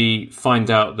basically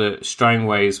find out that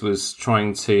Strangways was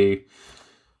trying to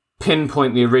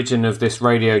pinpoint the origin of this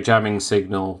radio jamming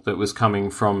signal that was coming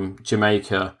from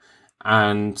Jamaica,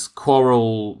 and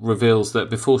Quarrel reveals that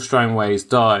before Strangways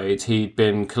died, he'd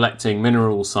been collecting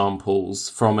mineral samples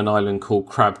from an island called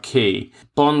Crab Key.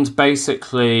 Bond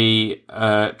basically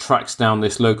tracks down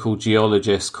this local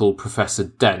geologist called Professor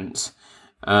Dent,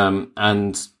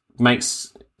 and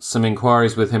makes some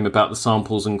inquiries with him about the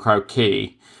samples in Crab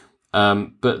Key,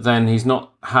 but then he's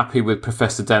not happy with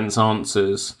Professor Dent's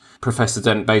answers. Professor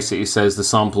Dent basically says the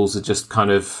samples are just kind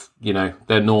of,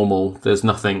 they're normal. There's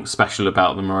nothing special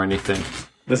about them or anything.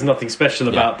 There's nothing special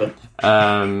about them.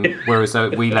 Whereas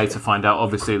we later find out,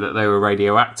 obviously, that they were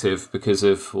radioactive because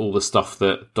of all the stuff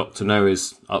that Dr. No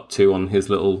is up to on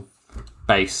his little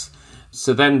base.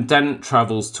 So then Dent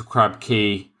travels to Crab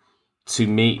Key to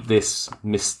meet this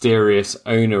mysterious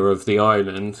owner of the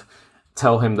island,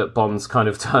 tell him that Bond's kind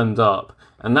of turned up.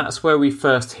 And that's where we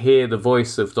first hear the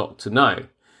voice of Dr. No.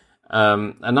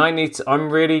 And I'm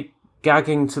really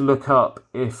gagging to look up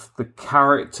if the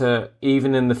character,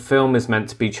 even in the film, is meant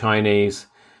to be Chinese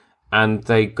and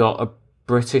they got a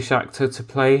British actor to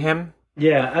play him.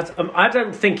 Yeah, I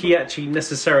don't think he actually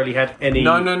necessarily had any.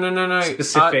 No.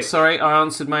 Specific. Sorry, I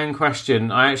answered my own question.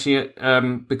 I actually,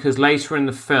 because later in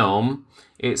the film,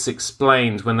 it's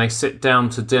explained when they sit down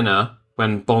to dinner,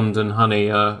 when Bond and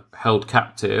Honey are held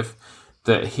captive,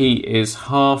 that he is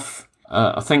half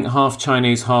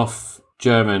Chinese, half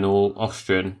German or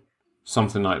Austrian,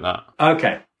 something like that.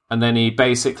 Okay. And then he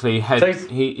basically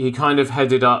he kind of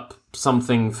headed up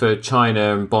something for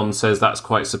China, and Bond says that's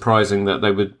quite surprising that they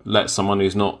would let someone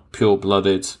who's not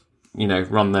pure-blooded,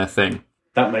 run their thing.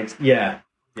 That makes I'm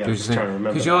just trying to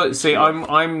remember. Because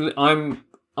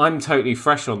I'm totally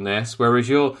fresh on this, whereas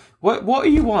what are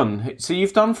you on? So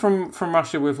you've done from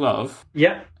Russia with Love.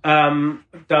 Yeah.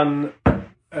 Done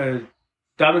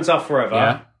Diamonds Are Forever.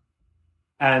 Yeah.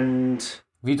 And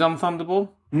have you done Thunderball?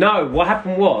 No, what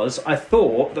happened was I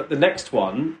thought that the next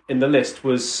one in the list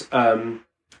was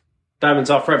Diamonds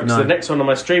Are Forever. Because the next one on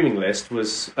my streaming list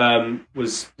was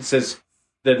it says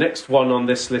the next one on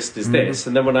this list is this,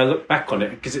 and then when I look back on it,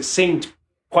 because it seemed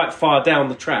quite far down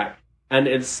the track, and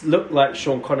it looked like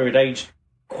Sean Connery had aged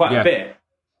quite a bit.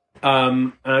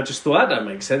 And I just thought that don't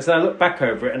make sense. And I looked back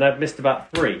over it, and I'd missed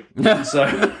about 3. So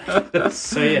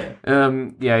yeah.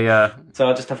 Yeah. So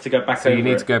I'll just have to go back over it. So you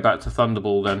need to go back to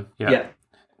Thunderball then. Yeah.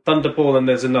 Thunderball, and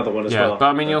there's another one as well. But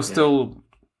I mean, you're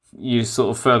sort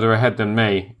of further ahead than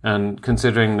me, and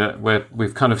considering that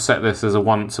we've kind of set this as a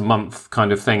once a month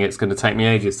kind of thing, it's going to take me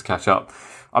ages to catch up.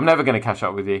 I'm never going to catch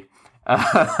up with you.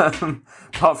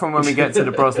 Apart from when we get to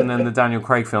the Brosnan and the Daniel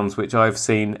Craig films, which I've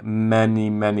seen many,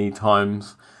 many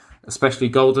times. Especially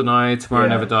GoldenEye, Tomorrow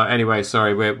Never Die. Anyway,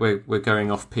 sorry, we're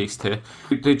going off piste here.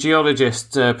 The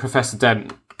geologist, Professor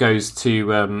Dent, goes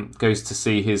to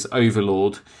see his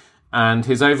overlord, and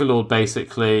his overlord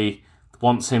basically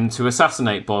wants him to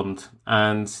assassinate Bond,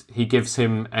 and he gives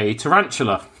him a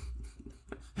tarantula.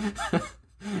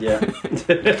 Yeah.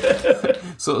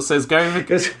 Sort of says, go over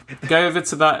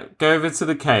to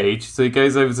the cage. So he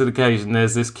goes over to the cage, and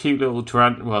there's this cute little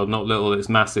tarantula. Well, not little, it's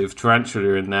massive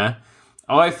tarantula in there.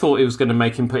 I thought he was going to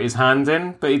make him put his hand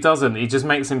in, but he doesn't. He just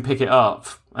makes him pick it up,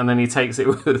 and then he takes it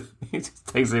with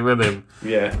him.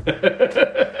 Yeah.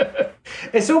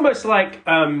 It's almost like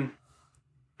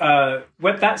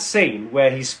with that scene where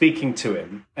he's speaking to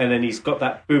him and then he's got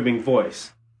that booming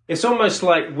voice, it's almost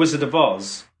like Wizard of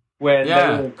Oz, where they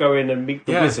all go in and meet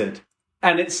the wizard.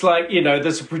 And it's like,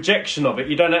 there's a projection of it.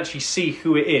 You don't actually see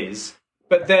who it is.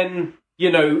 But then,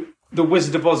 the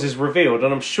Wizard of Oz is revealed.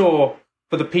 And I'm sure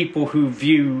for the people who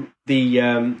view the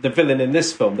villain in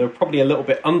this film, they're probably a little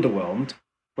bit underwhelmed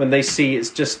when they see it's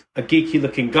just a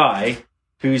geeky-looking guy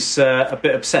who's a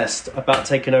bit obsessed about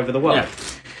taking over the world.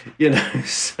 Yeah.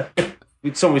 So,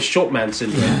 it's almost short man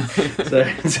syndrome.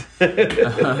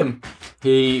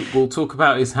 He will talk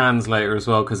about his hands later as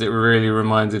well, because it really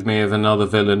reminded me of another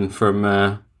villain from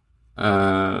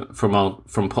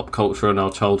pop culture and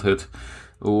our childhood.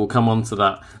 We'll come on to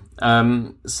that.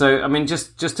 So, I mean,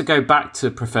 just to go back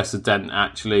to Professor Dent,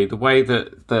 actually, the way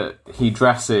that he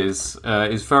dresses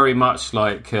is very much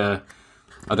like, a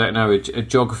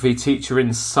geography teacher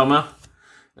in summer,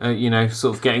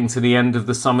 sort of getting to the end of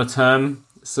the summer term.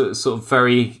 So, sort of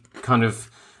very kind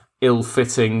of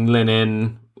ill-fitting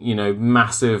linen,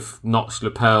 massive notched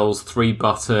lapels,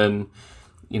 3-button,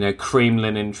 cream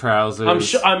linen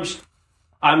trousers.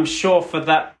 I'm sure for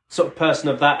that sort of person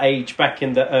of that age back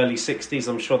in the early 60s,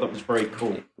 I'm sure that was very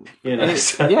cool.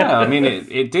 Yeah, I mean,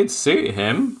 it did suit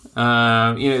him.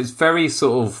 It's very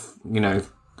sort of,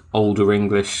 older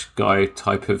English guy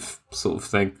type of sort of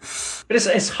thing. But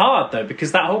it's hard, though,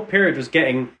 because that whole period was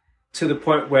getting to the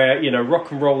point where,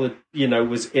 rock and roll,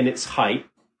 was in its height.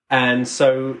 And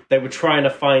so they were trying to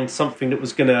find something that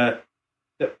was going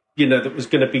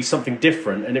to be something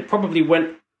different. And it probably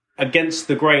went against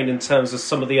the grain in terms of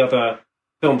some of the other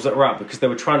films that were out, because they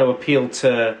were trying to appeal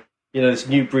to, this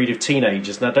new breed of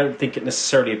teenagers. And I don't think it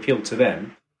necessarily appealed to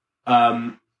them.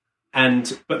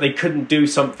 But they couldn't do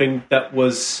something that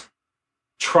was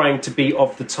trying to be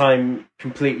of the time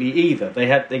completely either.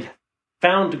 They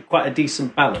found quite a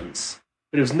decent balance,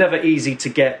 but it was never easy to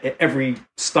get every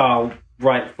style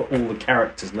right for all the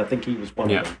characters, and I think he was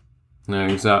one of them. No,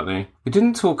 exactly. We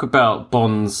didn't talk about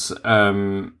Bond's,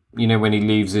 when he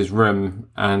leaves his room,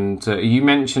 and you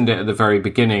mentioned it at the very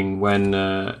beginning when,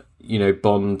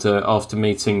 Bond, after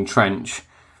meeting Trench,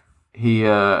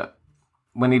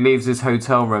 when he leaves his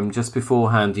hotel room, just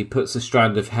beforehand, he puts a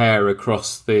strand of hair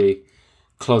across the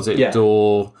closet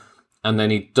door, and then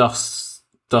he dusts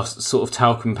sort of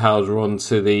talcum powder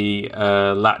onto the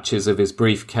latches of his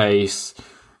briefcase.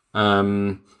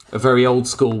 A very old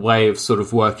school way of sort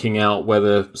of working out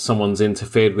whether someone's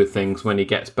interfered with things when he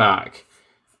gets back.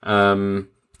 And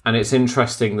it's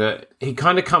interesting that he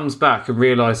kind of comes back and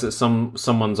realises that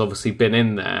someone's obviously been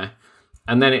in there.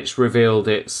 And then it's revealed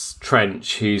it's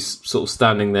Trench, who's sort of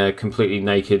standing there completely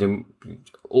naked and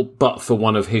but for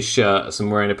one of his shirts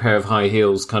and wearing a pair of high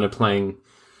heels, kind of playing,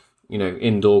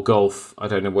 indoor golf. I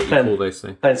don't know what you call those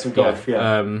things. Playing some golf,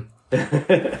 yeah.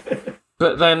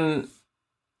 But then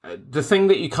the thing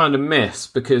that you kind of miss,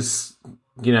 because,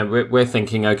 we're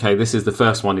thinking, okay, this is the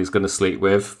first one he's going to sleep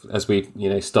with as we,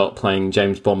 start playing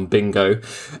James Bond bingo.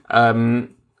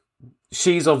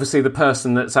 She's obviously the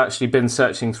person that's actually been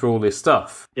searching through all this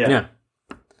stuff. Yeah.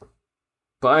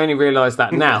 But I only realised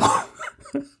that now.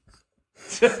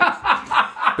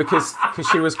 because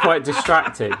she was quite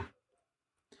distracting.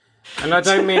 And I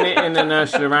don't mean it in an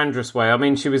Ursula Andress way. I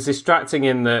mean, she was distracting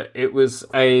in that it was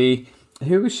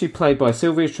who was she played by?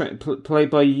 Sylvia played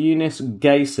by Eunice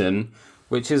Gayson,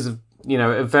 which is,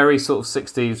 a very sort of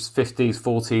 60s, 50s,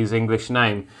 40s English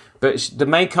name. But the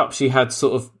makeup she had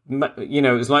sort of,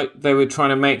 it was like they were trying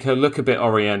to make her look a bit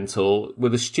oriental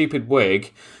with a stupid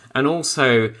wig. And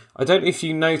also, I don't know if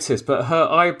you noticed, but her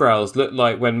eyebrows look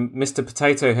like when Mr.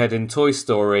 Potato Head in Toy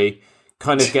Story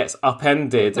kind of gets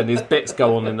upended and his bits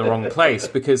go on in the wrong place,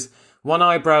 because one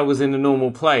eyebrow was in a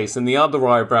normal place and the other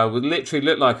eyebrow would literally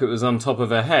look like it was on top of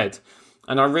her head.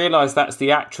 And I realised that's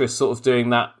the actress sort of doing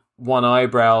that one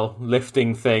eyebrow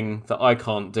lifting thing that I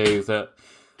can't do, that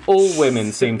all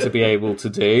women seem to be able to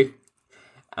do,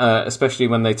 especially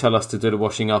when they tell us to do the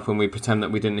washing up and we pretend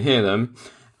that we didn't hear them.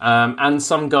 And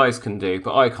some guys can do,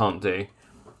 but I can't do.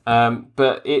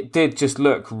 But it did just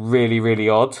look really, really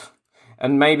odd.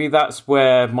 And maybe that's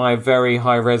where my very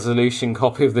high-resolution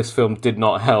copy of this film did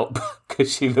not help,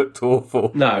 because she looked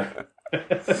awful. No.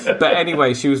 But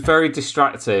anyway, she was very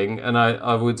distracting, and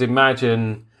I would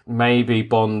imagine maybe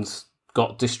Bond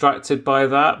got distracted by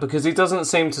that, because he doesn't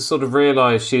seem to sort of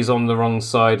realise she's on the wrong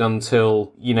side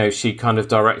until, she kind of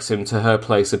directs him to her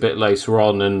place a bit later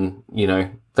on, and,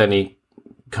 then he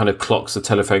kind of clocks the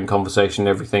telephone conversation and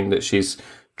everything, that she's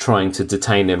trying to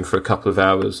detain him for a couple of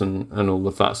hours and all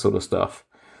of that sort of stuff.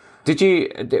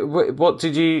 What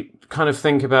did you kind of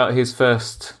think about his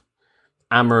first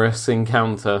amorous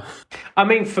encounter? I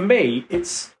mean, for me,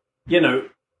 it's,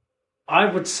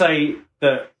 I would say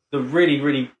that the really,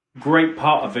 really great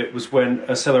part of it was when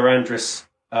Ursula Andress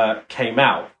came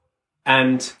out.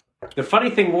 And the funny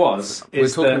thing was... We're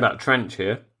talking about Trench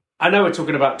here. I know we're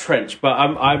talking about Trench, but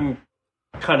I'm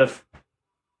kind of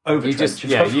over Trench.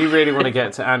 You really want to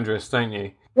get to Andress, don't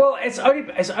you? Well, it's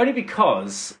only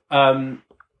because,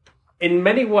 in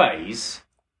many ways,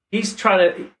 he's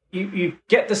trying to... You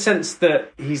get the sense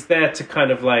that he's there to kind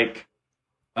of like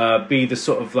be the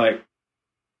sort of like,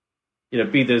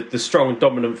 be the strong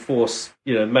dominant force,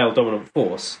 male dominant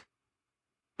force.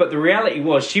 But the reality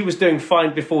was she was doing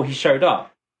fine before he showed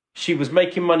up. She was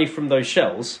making money from those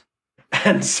shells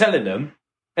and selling them.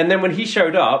 And then when he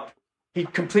showed up, he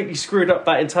completely screwed up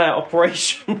that entire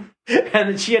operation.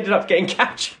 And she ended up getting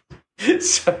captured.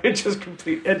 So it just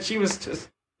and she was just,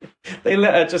 they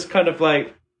let her just kind of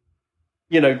like,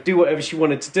 do whatever she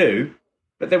wanted to do.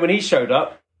 But then when he showed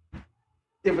up,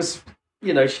 it was,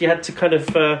 she had to kind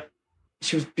of,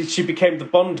 she became the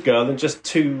Bond girl and just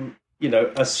to,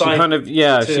 aside.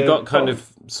 She got kind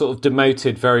of sort of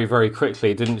demoted very, very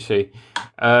quickly, didn't she?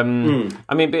 I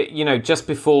mean, but, just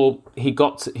before he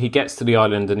gets to the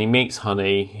island and he meets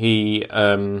Honey, he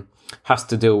has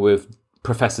to deal with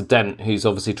Professor Dent, who's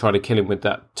obviously trying to kill him with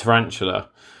that tarantula.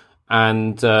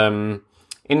 And,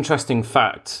 interesting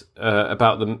fact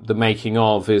about the making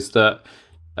of is that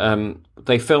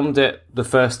they filmed it the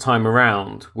first time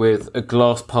around with a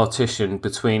glass partition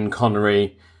between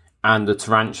Connery and the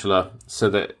tarantula, so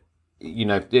that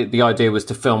the idea was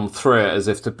to film through it as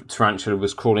if the tarantula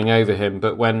was crawling over him.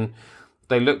 But when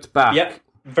they looked back,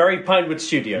 very Pinewood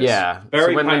Studios,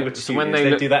 very Pinewood Studios.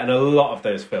 They do that in a lot of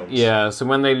those films. Yeah, so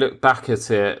when they looked back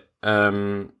at it,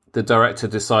 the director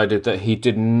decided that he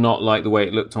did not like the way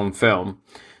it looked on film.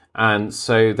 And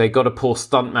so they got a poor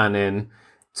stuntman in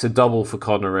to double for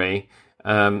Connery.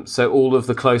 So all of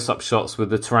the close-up shots with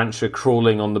the tarantula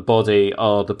crawling on the body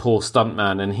are the poor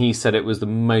stuntman. And he said it was the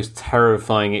most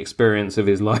terrifying experience of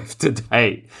his life to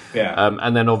date. Yeah.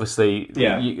 And then obviously,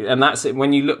 and that's it.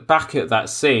 When you look back at that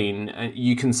scene,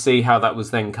 you can see how that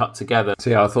was then cut together.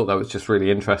 So yeah, I thought that was just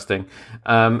really interesting.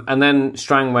 And then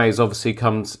Dent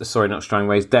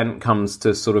comes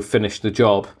to sort of finish the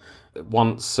job.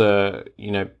 Once,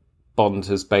 Bond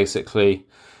has basically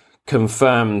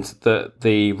confirmed that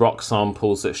the rock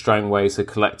samples that Strangways had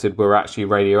collected were actually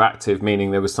radioactive,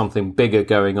 meaning there was something bigger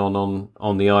going on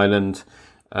the island.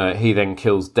 He then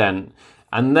kills Dent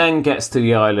and then gets to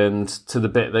the island. To the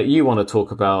bit that you want to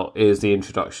talk about is the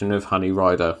introduction of Honey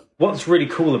Rider. What's really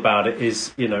cool about it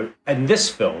is, in this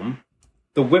film,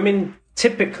 the women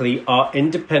typically are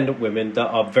independent women that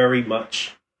are very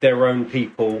much their own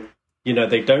people.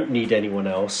 They don't need anyone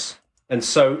else. And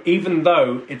so even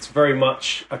though it's very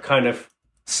much a kind of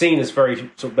seen as very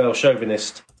sort of male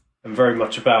chauvinist and very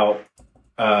much about,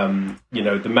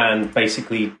 the man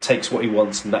basically takes what he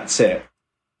wants and that's it.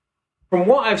 From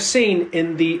what I've seen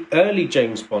in the early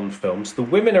James Bond films, the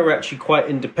women are actually quite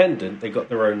independent. They got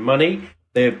their own money.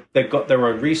 They've got their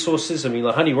own resources. I mean,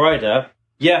 like Honey Rider,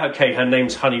 her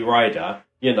name's Honey Rider,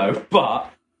 but,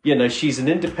 she's an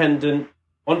independent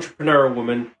entrepreneurial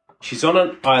woman. She's on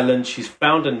an island. She's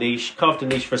found a niche, carved a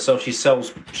niche for herself. She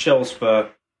sells shells for,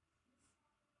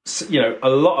 a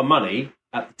lot of money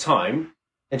at the time.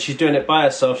 And she's doing it by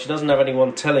herself. She doesn't have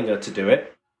anyone telling her to do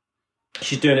it.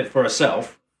 She's doing it for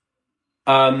herself.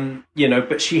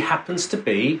 But she happens to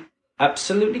be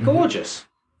absolutely gorgeous.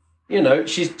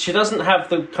 She doesn't have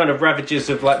the kind of ravages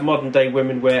of like modern day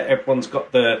women where everyone's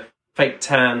got the fake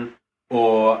tan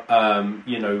or,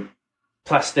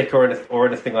 plastic or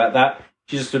anything like that.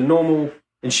 She's just a normal,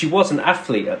 and she was an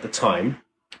athlete at the time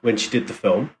when she did the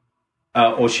film,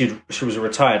 or she was a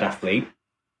retired athlete.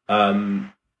 I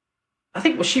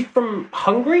think, was she from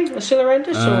Hungary, Ursula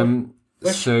Andress?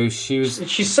 So she was.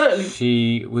 She's certainly.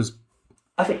 She was.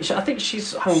 I think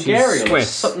she's Hungarian. She's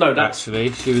Swiss. No, that's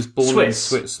actually she was born in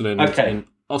Switzerland. In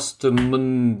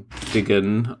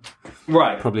Ostermundigen.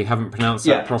 Right. Probably haven't pronounced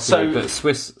that properly, but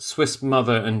Swiss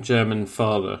mother and German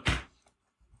father.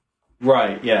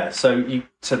 Right, yeah. So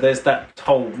there's that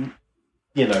whole,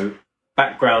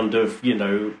 background of,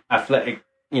 athletic,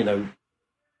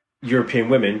 European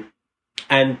women.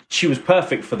 And she was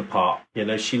perfect for the part.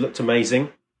 She looked amazing.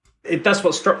 That's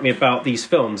what struck me about these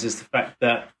films is the fact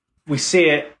that we see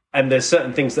it and there's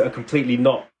certain things that are completely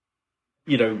not,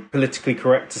 politically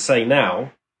correct to say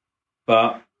now.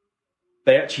 But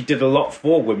they actually did a lot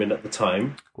for women at the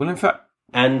time. Well, in fact,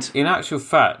 and in actual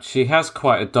fact, she has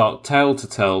quite a dark tale to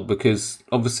tell because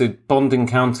obviously Bond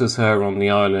encounters her on the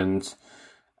island,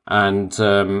 and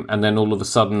then all of a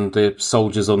sudden the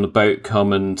soldiers on the boat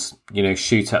come and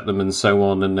shoot at them and so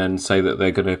on, and then say that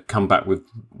they're going to come back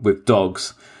with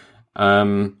dogs.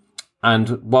 And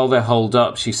while they're holed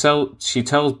up, she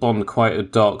tells Bond quite a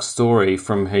dark story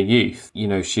from her youth. You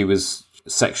know, she was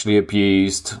sexually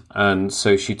abused, and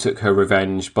so she took her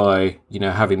revenge by, you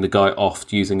know, having the guy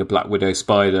offed using a Black Widow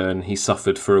spider, and he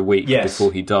suffered for a week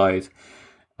before he died.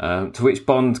 To which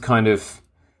Bond kind of,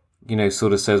 you know,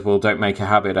 sort of says, well, don't make a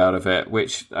habit out of it,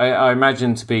 which I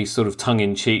imagine to be sort of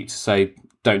tongue-in-cheek to say,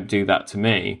 don't do that to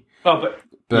me. Oh,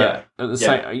 but at the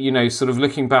same, you know, sort of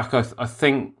looking back, I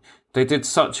think they did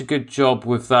such a good job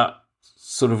with that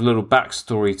sort of little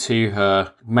backstory to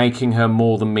her, making her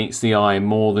more than meets the eye,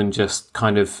 more than just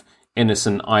kind of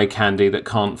innocent eye candy that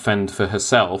can't fend for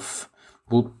herself.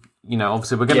 Well, you know,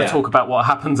 obviously we're going to talk about what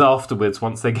happens afterwards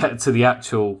once they get to the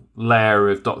actual lair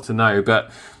of Dr. No, but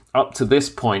up to this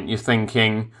point you're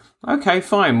thinking, okay,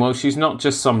 fine, well, she's not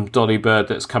just some dolly bird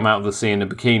that's come out of the sea in a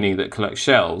bikini that collects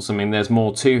shells. I mean, there's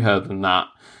more to her than that,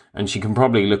 and she can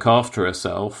probably look after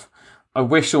herself. I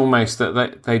wish almost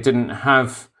that they didn't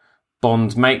have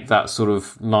Bond make that sort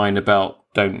of line about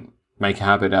don't make a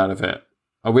habit out of it.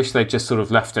 I wish they'd just sort of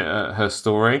left it at her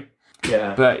story.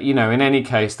 Yeah. But, you know, in any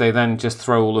case, they then just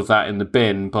throw all of that in the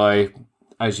bin by,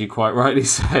 as you quite rightly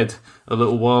said a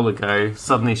little while ago,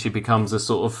 suddenly she becomes a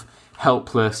sort of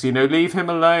helpless, you know, leave him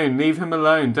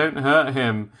alone, don't hurt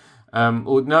him.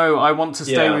 Or, no, I want to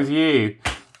stay with you,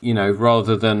 you know,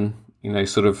 rather than, you know,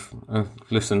 sort of,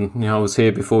 listen, you know, I was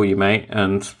here before you, mate,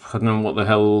 and I don't know what the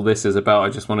hell all this is about. I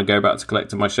just want to go back to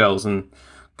collecting my shells and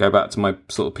go back to my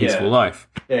sort of peaceful life.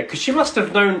 Yeah, because she must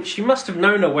have known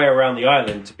her way around the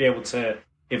island to be able to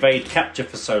evade capture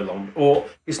for so long. Or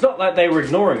it's not like they were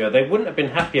ignoring her. They wouldn't have been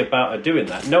happy about her doing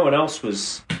that. No one else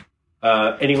was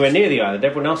anywhere near the island.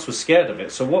 Everyone else was scared of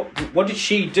it. So what did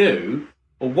she do,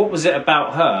 or what was it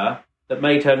about her that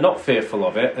made her not fearful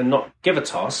of it and not give a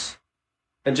toss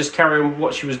and just carry on with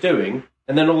what she was doing?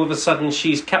 And then all of a sudden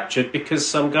she's captured because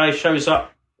some guy shows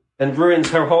up and ruins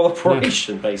her whole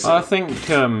operation, basically. I think,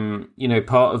 you know,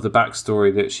 part of the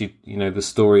backstory that she, you know, the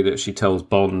story that she tells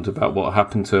Bond about what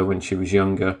happened to her when she was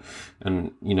younger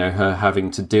and, you know, her having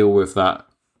to deal with that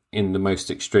in the most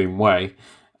extreme way,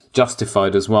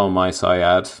 justified as well, might I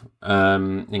add,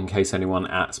 in case anyone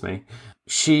asks me.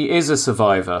 She is a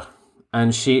survivor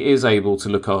and she is able to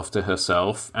look after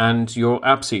herself, and you're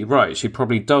absolutely right. She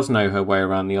probably does know her way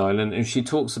around the island, and she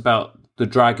talks about the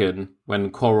dragon when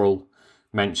Coral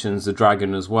mentions the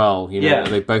dragon as well. You know,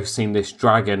 they've both seen this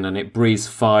dragon and it breathes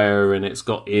fire and it's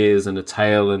got ears and a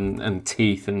tail and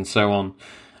teeth and so on.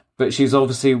 But she's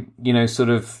obviously, you know, sort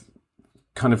of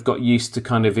kind of got used to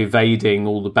kind of evading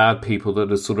all the bad people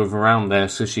that are sort of around there,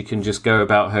 so she can just go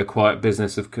about her quiet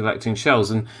business of collecting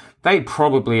shells. And they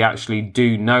probably actually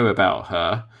do know about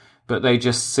her, but they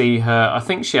just see her. I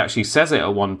think she actually says it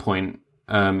at one point,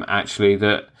 actually,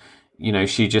 that, you know,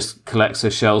 she just collects her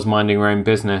shells minding her own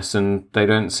business, and they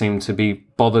don't seem to be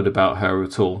bothered about her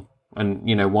at all. And,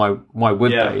 you know, why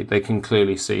would they? They can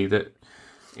clearly see that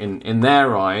in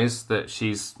their eyes that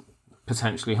she's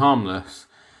potentially harmless.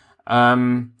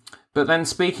 But then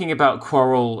speaking about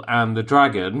Quarrel and the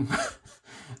dragon,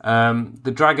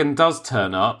 the dragon does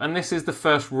turn up, and this is the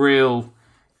first real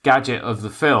gadget of the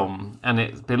film, and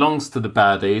it belongs to the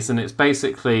baddies, and it's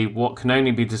basically what can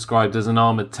only be described as an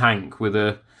armoured tank with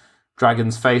a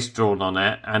dragon's face drawn on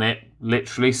it, and it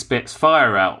literally spits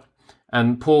fire out.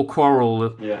 And poor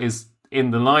Quarrel is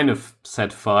in the line of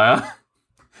said fire,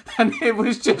 and it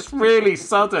was just really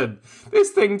sudden.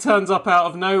 This thing turns up out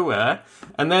of nowhere,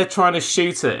 and they're trying to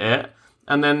shoot at it,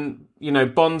 and then, you know,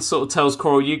 Bond sort of tells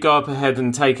Quarrel, you go up ahead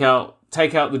and take out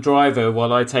the driver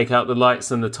while I take out the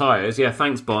lights and the tyres. Yeah,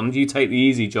 thanks, Bond, you take the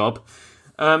easy job.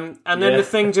 And then the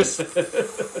thing just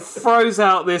throws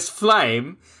out this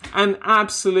flame and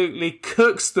absolutely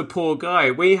cooks the poor guy.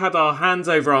 We had our hands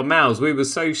over our mouths. We were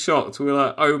so shocked. We were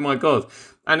like, oh my God.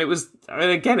 And it was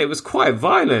quite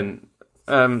violent,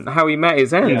 how he met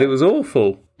his end. It was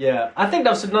awful. Yeah, I think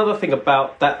that's another thing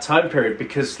about that time period,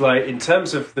 because, like, in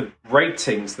terms of the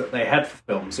ratings that they had for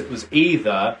films, it was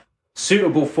either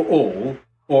suitable for all,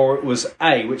 or it was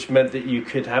A, which meant that you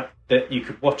could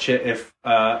watch it if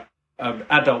an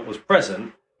adult was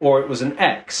present, or it was an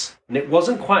X, and it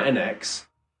wasn't quite an X,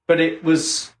 but it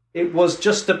was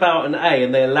just about an A,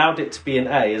 and they allowed it to be an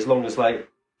A as long as, like,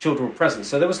 children were present.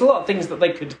 So there was a lot of things that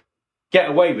they could get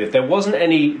away with. There wasn't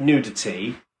any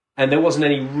nudity, and there wasn't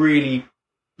any really,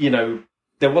 you know,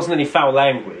 there wasn't any foul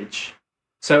language.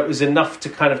 So it was enough to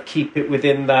kind of keep it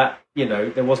within that, you know,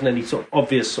 there wasn't any sort of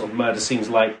obvious sort of murder scenes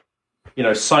like, you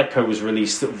know, Psycho was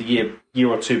released sort of the year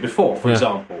or two before, for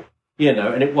example, you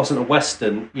know, and it wasn't a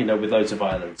Western, you know, with loads of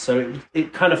violence. So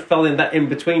it kind of fell in that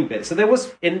in-between bit. So there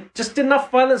was just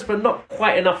enough violence, but not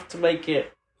quite enough to make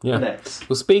it Yeah. Next.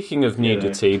 Well, speaking of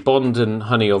nudity, Bond and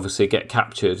Honey obviously get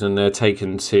captured and they're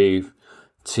taken to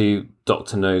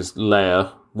Dr. No's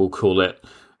lair, we'll call it.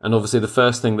 And obviously the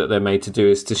first thing that they're made to do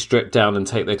is to strip down and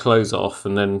take their clothes off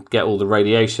and then get all the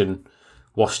radiation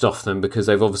washed off them, because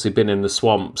they've obviously been in the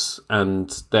swamps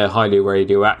and they're highly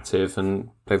radioactive and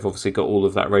they've obviously got all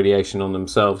of that radiation on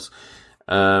themselves.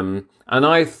 And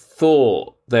I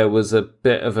thought there was a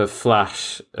bit of a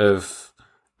flash of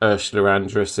Ursula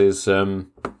Andress's...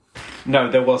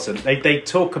 No, there wasn't. They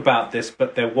talk about this,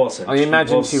 but there wasn't. I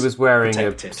imagine she was wearing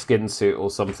protected. a skin suit or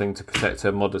something to protect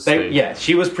her modesty.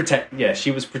 She was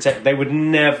protected. They would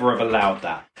never have allowed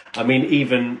that. I mean,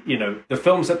 even, the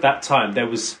films at that time, there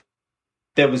was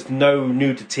no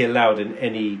nudity allowed in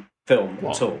any film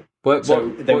at all. What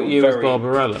year was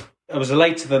Barbarella? It was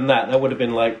later than that. That would have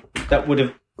been that would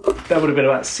have been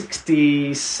about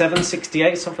 67,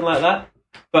 68, something like that.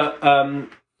 But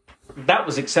that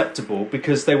was acceptable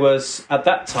because at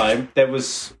that time there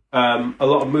was a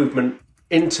lot of movement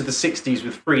into the 60s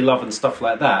with free love and stuff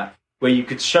like that, where you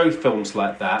could show films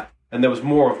like that, and there was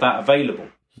more of that available.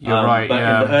 You're right, but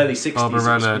yeah. in the early 60s,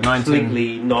 Barbarella, it was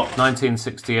completely not...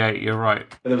 1968, you're right.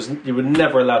 But you were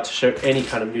never allowed to show any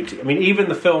kind of nudity. I mean, even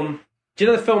the film... Do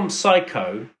you know the film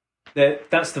Psycho?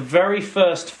 That's the very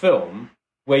first film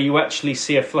where you actually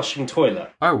see a flushing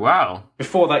toilet. Oh, wow.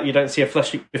 Before that, you don't see a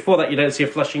flushing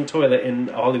toilet in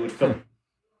a Hollywood film.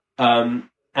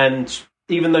 And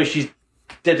even though she's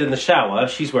dead in the shower,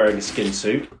 she's wearing a skin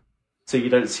suit, so you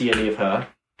don't see any of her.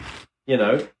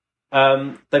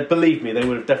 Believe me, they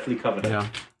would have definitely covered it. Yeah.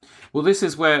 Well, this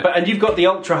is where... And you've got the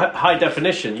ultra high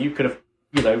definition. You could have,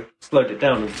 slowed it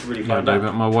down and really find out.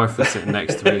 But my wife was sitting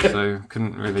next to me, so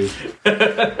couldn't really...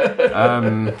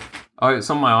 it's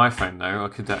on my iPhone, though. I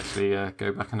could actually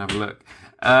go back and have a look.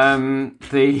 I won't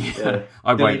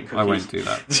do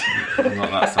that. I'm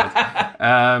not that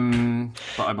sad.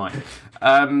 But I might.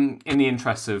 In the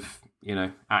interest of,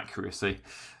 accuracy.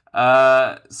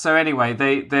 So anyway,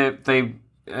 they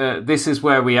this is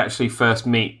where we actually first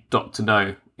meet Dr.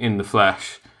 No in the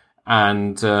flesh,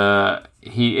 and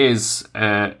he is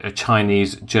a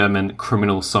Chinese-German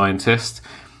criminal scientist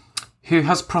who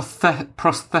has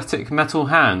prosthetic metal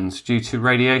hands due to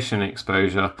radiation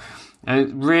exposure. And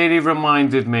it really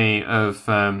reminded me of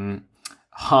Han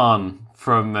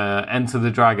from Enter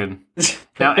the Dragon.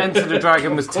 Now, Enter the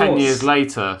Dragon was 10 years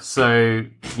later, so,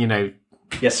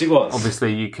 Yes, it was.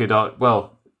 Obviously, you could...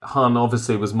 Han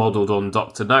obviously was modelled on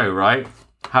Dr. No, right?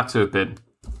 Had to have been.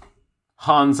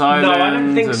 Han's Island. No, I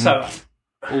don't think so.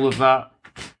 All of that.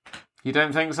 You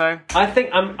don't think so? I think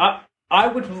I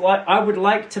would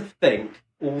like to think,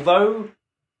 although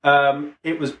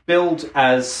it was billed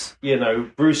as,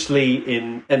 Bruce Lee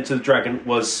in Enter the Dragon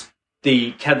was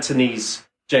the Cantonese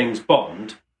James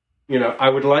Bond, I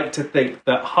would like to think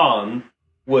that Han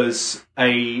was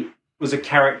a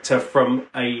character from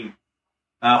a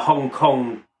Hong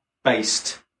Kong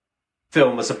based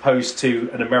film as opposed to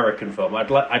an American film.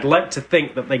 I'd like to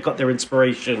think that they got their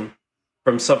inspiration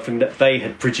from something that they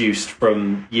had produced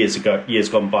from years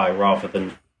gone by, rather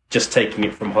than just taking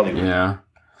it from Hollywood. Yeah,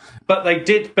 but they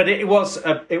did. But it was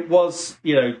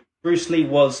Bruce Lee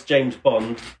was James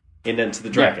Bond in Enter the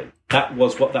Dragon. Yeah. That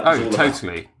was what that was all about.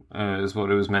 Totally. Is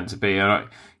what it was meant to be.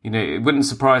 It wouldn't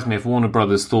surprise me if Warner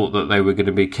Brothers thought that they were going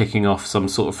to be kicking off some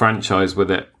sort of franchise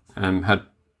with it. Had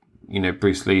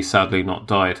Bruce Lee sadly not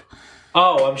died.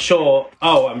 I'm sure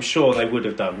they would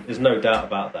have done. There's no doubt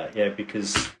about that. Yeah,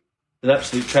 because an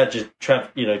absolute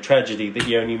tragedy that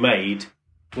he only made.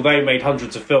 Although he made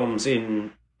hundreds of films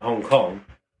in Hong Kong,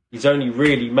 he's only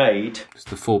really made just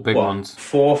the four big ones.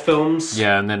 4 films.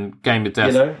 Yeah, and then Game of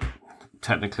Death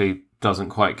technically doesn't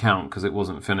quite count because it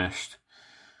wasn't finished.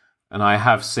 And I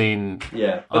have seen...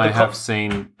 Yeah. But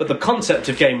the concept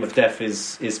of Game of Death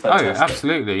is fantastic. Oh,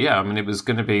 absolutely, yeah. I mean, it was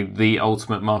going to be the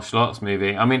ultimate martial arts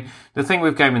movie. I mean, the thing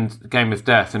with Game of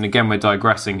Death, and again, we're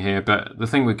digressing here, but the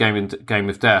thing with Game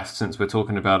of Death, since we're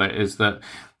talking about it, is that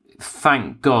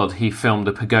thank God he filmed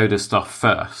the pagoda stuff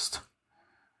first.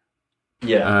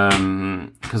 Yeah.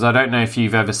 Because I don't know if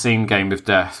you've ever seen Game of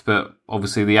Death, but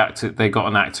obviously they got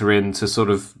an actor in to sort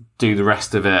of do the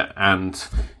rest of it, and...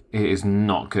 it is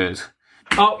not good.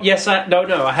 Oh, yes,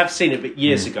 I have seen it, but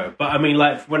years ago. But I mean,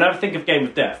 when I think of Game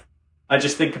of Death, I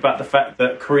just think about the fact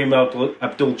that Kareem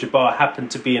Abdul-Jabbar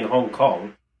happened to be in Hong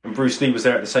Kong and Bruce Lee was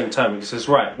there at the same time. He says,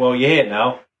 right, well, you're here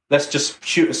now. Let's just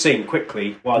shoot a scene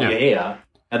quickly while you're here.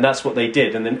 And that's what they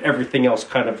did. And then everything else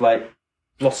kind of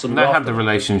blossomed. They had the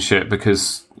relationship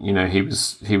because, he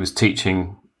was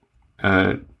teaching...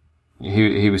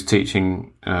 He was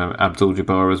teaching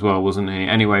Abdul-Jabbar as well, wasn't he?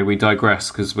 Anyway, we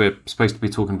digress because we're supposed to be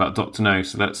talking about Dr. No,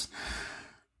 so let's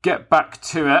get back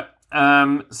to it.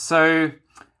 So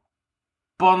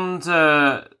Bond,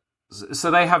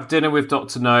 so they have dinner with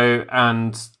Dr. No,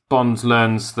 and Bond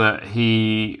learns that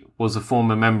he was a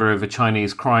former member of a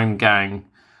Chinese crime gang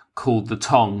called the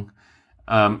Tong,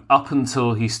 up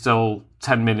until he stole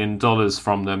 $10 million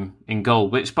from them in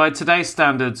gold, which by today's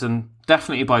standards, and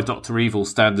definitely by Dr. Evil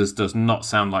standards, does not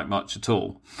sound like much at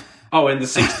all. Oh, in the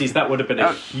 60s, that would have been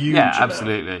a huge amount.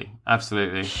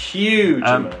 Absolutely. Huge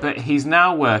amount. But he's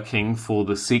now working for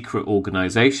the secret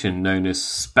organisation known as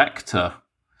Spectre.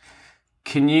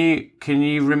 Can you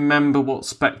remember what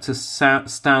Spectre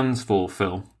stands for,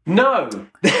 Phil? No!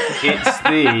 It's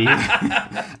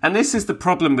the... And this is the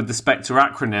problem with the Spectre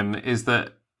acronym, is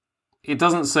that it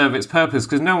doesn't serve its purpose,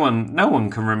 because no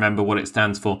one can remember what it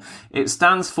stands for. It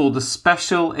stands for the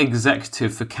Special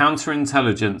Executive for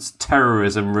Counterintelligence,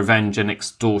 Terrorism, Revenge and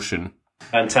Extortion.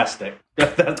 Fantastic.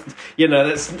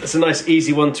 That's a nice,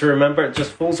 easy one to remember. It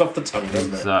just falls off the tongue,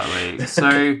 doesn't it? Exactly.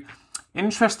 So,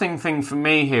 interesting thing for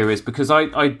me here is because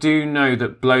I do know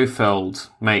that Blofeld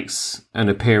makes an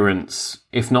appearance,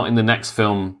 if not in the next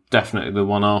film, definitely the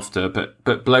one after, but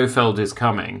Blofeld is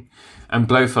coming. And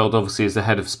Blofeld obviously is the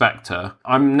head of Spectre.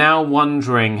 I'm now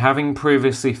wondering, having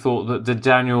previously thought that the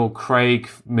Daniel Craig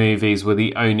movies were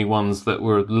the only ones that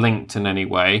were linked in any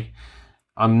way,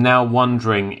 I'm now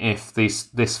wondering if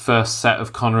this first set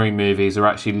of Connery movies are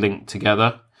actually linked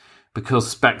together, because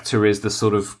Spectre is the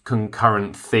sort of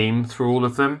concurrent theme through all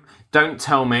of them. Don't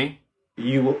tell me.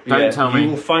 You will. Don't tell me.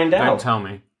 You will find out. Don't tell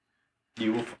me.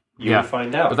 You will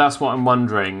find out. But that's what I'm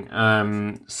wondering.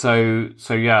 So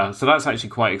that's actually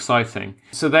quite exciting.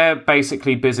 So they're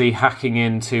basically busy hacking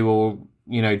into, or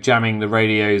jamming the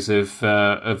radios of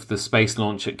the space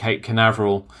launch at Cape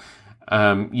Canaveral,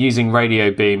 using radio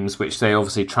beams, which they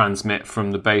obviously transmit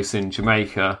from the base in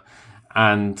Jamaica.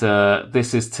 And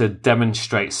this is to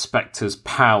demonstrate Spectre's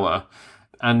power.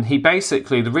 And he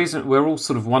basically, the reason we're all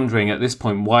sort of wondering at this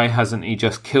point, why hasn't he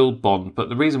just killed Bond? But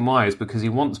the reason why is because he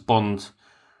wants Bond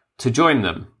to join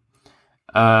them,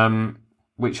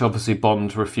 which obviously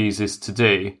Bond refuses to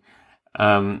do.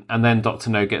 And then Dr.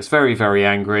 No gets very, very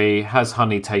angry, has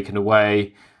Honey taken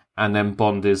away, and then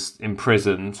Bond is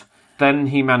imprisoned. Then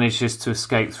he manages to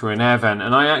escape through an air vent.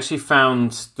 And I actually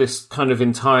found this kind of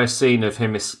entire scene of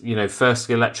him, first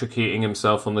electrocuting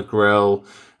himself on the grill,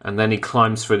 and then he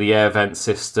climbs through the air vent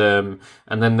system,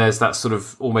 and then there's that sort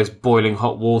of almost boiling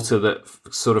hot water that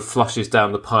sort of flushes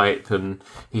down the pipe, and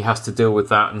he has to deal with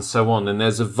that and so on. And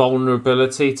there's a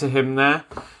vulnerability to him there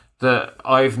that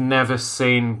I've never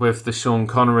seen with the Sean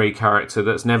Connery character.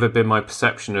 That's never been my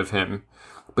perception of him,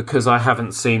 because I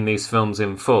haven't seen these films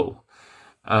in full.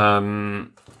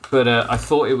 But I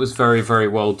thought it was very, very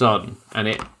well done, and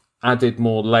it added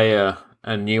more layer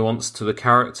and nuance to the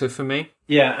character for me.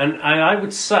 Yeah, and I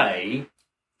would say,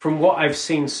 from what I've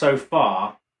seen so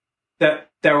far, that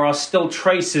there are still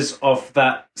traces of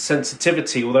that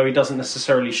sensitivity, although he doesn't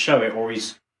necessarily show it, or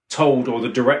he's told, or the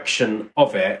direction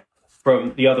of it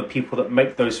from the other people that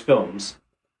make those films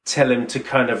tell him to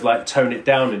kind of like tone it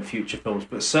down in future films.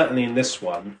 But certainly in this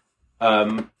one,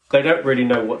 they don't really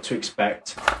know what to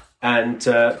expect, and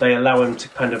they allow him to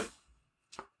kind of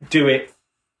do it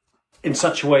in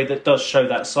such a way that does show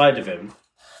that side of him.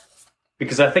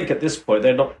 Because I think at this point,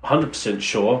 they're not 100%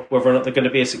 sure whether or not they're going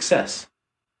to be a success.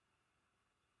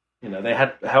 They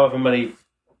had however many...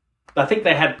 I think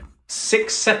they had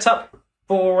 6 set up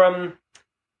for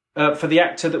the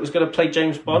actor that was going to play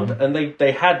James Bond, and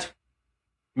they had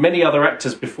many other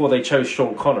actors before they chose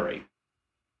Sean Connery.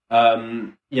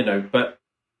 But...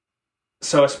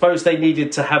 So I suppose they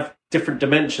needed to have different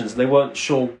dimensions, and they weren't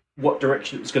sure what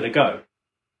direction it was going to go.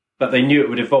 But they knew it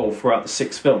would evolve throughout the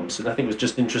 6 films, and I think it was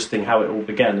just interesting how it all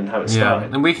began and how it started.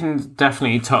 Yeah, and we can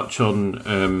definitely touch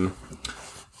on,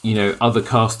 other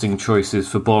casting choices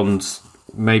for Bond,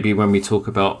 maybe when we talk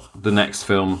about the next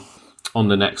film on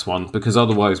the next one, because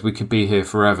otherwise we could be here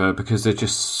forever, because they're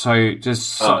just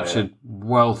such a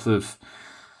wealth of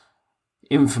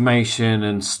information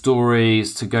and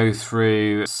stories to go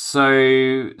through.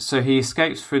 So he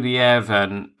escapes through the air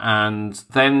vent, and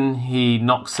then he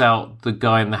knocks out the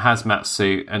guy in the hazmat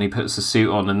suit, and he puts the suit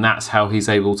on, and that's how he's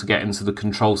able to get into the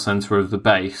control center of the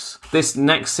base. This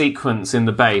next sequence in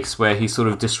the base, where he sort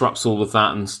of disrupts all of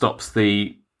that and stops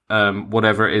the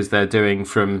whatever it is they're doing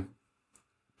from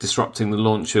disrupting the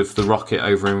launch of the rocket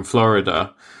over in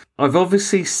Florida. I've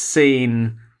obviously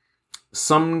seen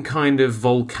some kind of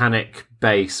volcanic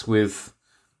base with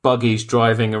buggies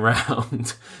driving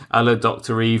around a la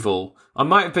Dr. Evil. I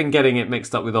might have been getting it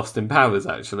mixed up with Austin Powers,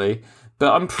 actually,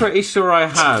 but I'm pretty sure I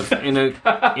have in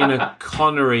a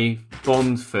Connery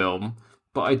Bond film.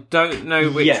 but I don't know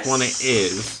which one it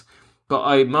is. But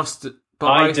I must.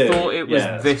 But I thought it was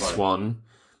this one,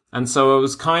 and so I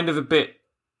was kind of a bit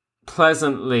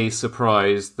pleasantly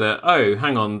surprised that, oh,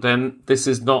 hang on, then this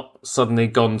is not suddenly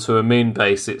gone to a moon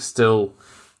base. It's still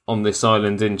on this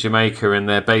island in Jamaica, and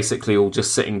they're basically all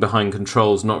just sitting behind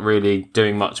controls, not really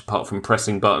doing much apart from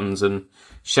pressing buttons and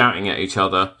shouting at each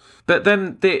other. But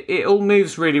then it all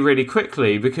moves really, really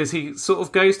quickly, because he sort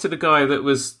of goes to the guy that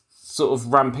was sort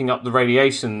of ramping up the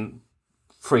radiation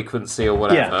frequency or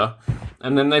whatever,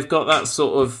 and then they've got that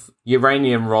sort of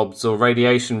uranium rods or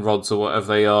radiation rods or whatever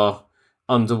they are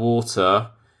underwater,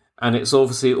 and it's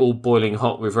obviously all boiling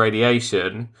hot with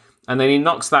radiation. And then he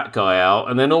knocks that guy out,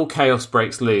 and then all chaos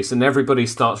breaks loose, and everybody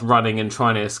starts running and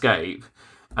trying to escape.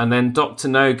 And then Dr.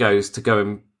 No goes to go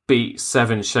and beat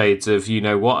 7 shades of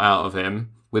you-know-what out of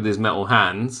him with his metal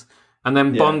hands. And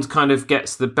then Bond kind of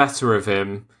gets the better of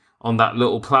him on that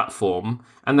little platform.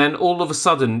 And then all of a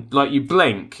sudden, like, you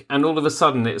blink, and all of a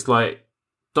sudden it's like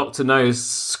Dr. No's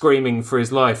screaming for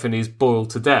his life, and he's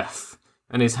boiled to death,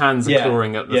 and his hands are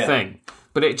clawing at the thing.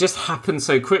 But it just happens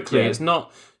so quickly. It's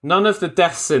not... None of the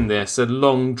deaths in this are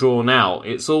long drawn out.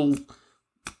 It's all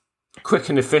quick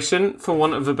and efficient, for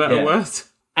want of a better word.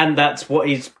 And that's what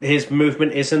his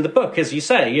movement is in the book, as you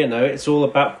say. It's all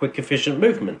about quick, efficient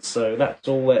movements. So that's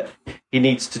all that he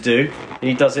needs to do, and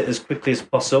he does it as quickly as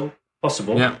possible.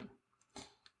 Yeah.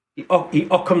 He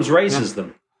Occam's razors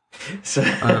them. So.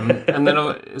 And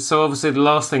then, so obviously, the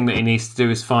last thing that he needs to do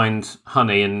is find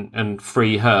Honey and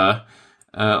free her.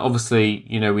 Obviously,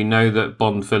 we know that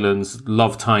Bond villains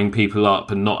love tying people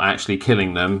up and not actually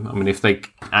killing them. I mean, if they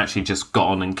actually just got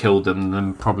on and killed them,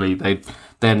 then probably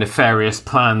their nefarious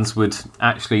plans would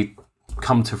actually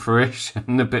come to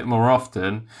fruition a bit more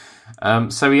often.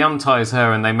 So he unties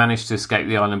her, and they manage to escape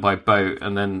the island by boat,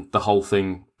 and then the whole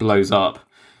thing blows up.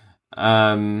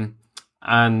 And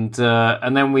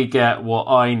then we get what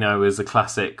I know is a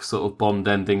classic sort of Bond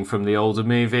ending from the older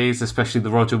movies, especially the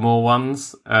Roger Moore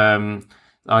ones.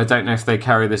 I don't know if they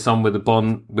carry this on with the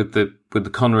Bond with the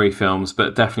Connery films,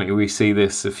 but definitely we see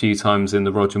this a few times in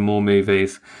the Roger Moore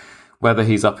movies. Whether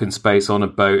he's up in space, on a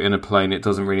boat, in a plane, it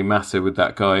doesn't really matter with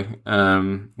that guy.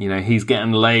 He's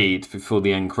getting laid before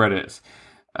the end credits.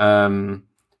 They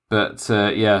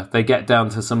get down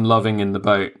to some loving in the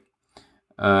boat,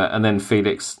 and then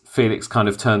Felix kind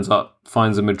of turns up,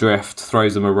 finds them adrift,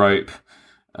 throws them a rope,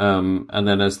 and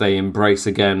then as they embrace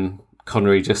again,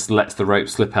 Connery just lets the rope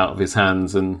slip out of his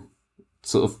hands and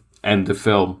sort of end the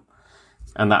film.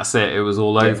 And that's it. It was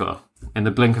all over in the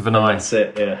blink of an eye. That's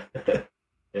it,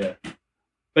 yeah.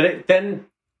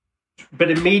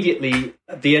 But immediately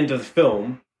at the end of the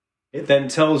film, it then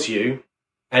tells you,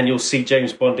 and you'll see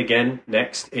James Bond again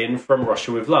next in From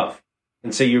Russia with Love.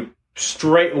 And so you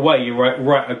straight away, you're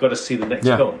right, I've got to see the next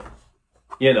film.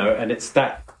 And it's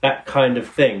that kind of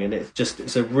thing, and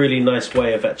it's a really nice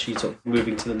way of actually sort of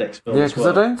moving to the next film. Yeah, because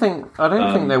I don't think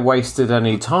they wasted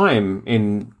any time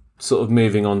in sort of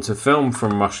moving on to film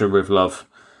From Russia with Love.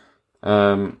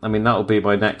 I mean, that'll be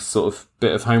my next sort of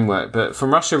bit of homework. But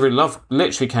From Russia with Love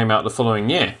literally came out the following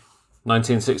year,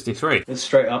 1963. It's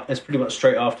straight up. It's pretty much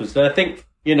straight afterwards. And I think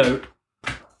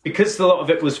because a lot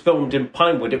of it was filmed in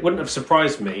Pinewood, it wouldn't have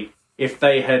surprised me if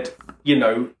they had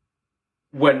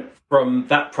went from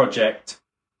that project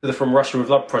to the From Russia with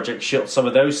Love project, shot some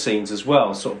of those scenes as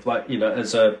well, sort of like,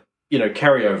 as a,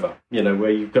 carryover,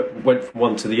 where you went from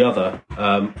one to the other,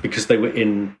 because they were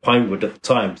in Pinewood at the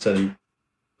time. So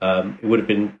it would have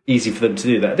been easy for them to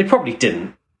do that. They probably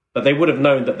didn't, but they would have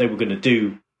known that they were going to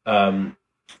do From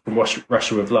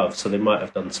Russia with Love, so they might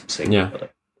have done some scenes. Yeah.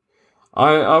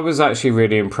 I was actually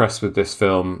really impressed with this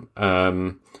film.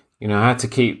 I had to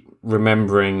keep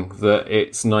remembering that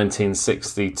it's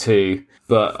 1962,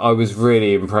 but I was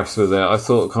really impressed with it. I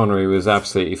thought Connery was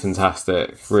absolutely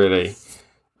fantastic, really.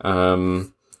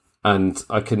 And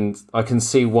I can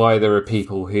see why there are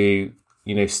people who,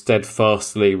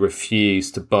 steadfastly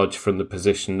refuse to budge from the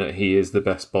position that he is the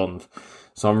best Bond.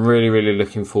 So I'm really, really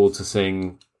looking forward to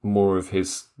seeing more of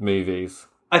his movies.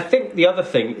 I think the other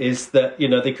thing is that,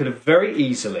 they could have very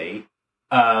easily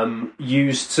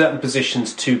used certain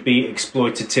positions to be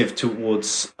exploitative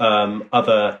towards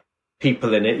other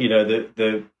people in it.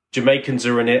 The Jamaicans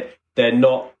are in it. They're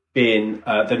not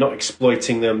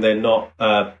exploiting them. They're not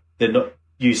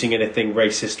using anything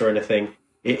racist or anything.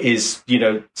 It is,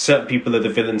 certain people are the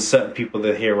villains, certain people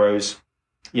are the heroes.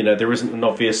 There isn't an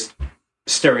obvious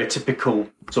stereotypical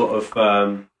sort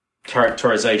of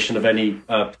characterization of any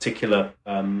particular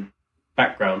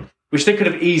background, which they could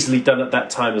have easily done at that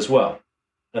time as well.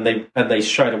 And they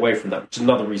shied away from that, which is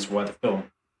another reason why the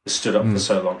film has stood up for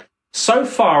so long. so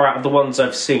far out of the ones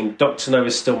I've seen, Dr. No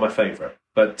is still my favourite.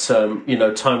 But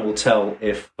time will tell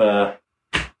if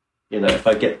if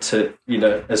I get to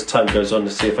as time goes on to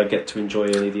see if I get to enjoy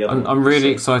any of the other. I'm really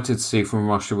excited to see From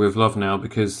Russia with Love now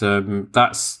because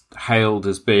that's hailed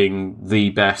as being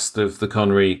the best of the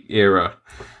Connery era.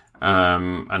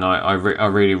 And I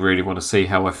really, really want to see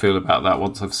how I feel about that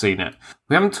once I've seen it.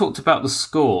 We haven't talked about the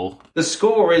score. The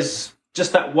score is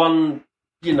just that one,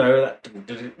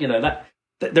 that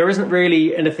there isn't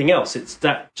really anything else. It's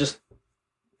that just,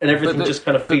 and everything just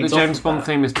kind of feeds off. The James Bond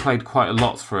theme is played quite a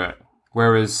lot through it,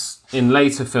 whereas in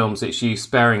later films it's used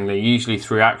sparingly, usually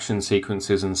through action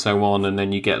sequences and so on, and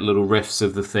then you get little riffs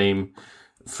of the theme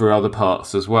through other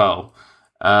parts as well.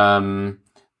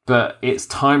 But it's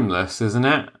timeless, isn't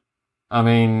it? I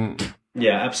mean...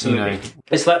 Yeah, absolutely.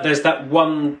 It's like there's that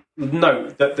one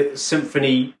note that the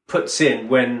symphony puts in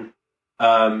when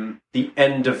the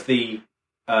end of the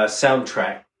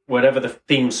soundtrack, whatever the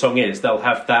theme song is, they'll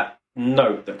have that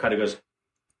note that kind of goes...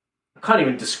 I can't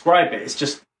even describe it. It's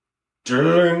just...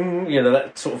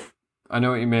 that sort of... I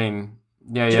know what you mean.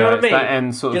 Yeah, Do you know what I mean? That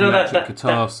end sort of electric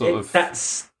guitar sort of...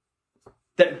 That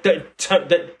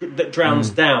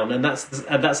drowns down, and that's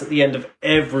at the end of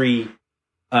every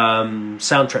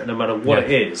soundtrack, no matter what it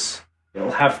is.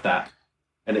 It'll have that,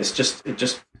 and it just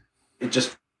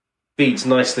feeds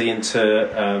nicely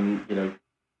into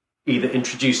either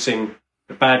introducing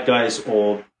the bad guys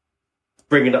or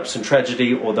bringing up some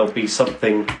tragedy, or there'll be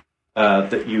something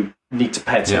that you need to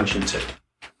pay attention to.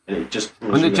 And it just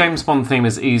the James Bond theme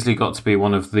has easily got to be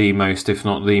one of the most, if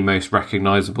not the most,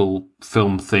 recognisable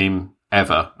film theme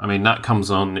ever. I mean, that comes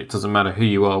on, it doesn't matter who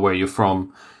you are, where you're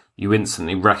from, you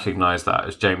instantly recognise that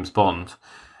as James Bond.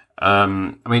 I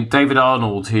mean, David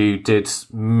Arnold, who did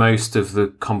most of the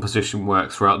composition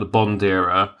work throughout the Bond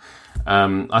era,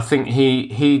 I think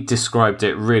he described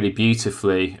it really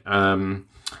beautifully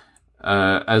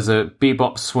as a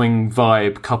bebop swing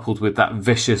vibe coupled with that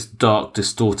vicious, dark,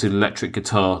 distorted electric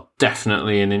guitar,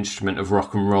 definitely an instrument of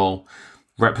rock and roll.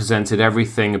 Represented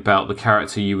everything about the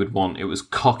character you would want. It was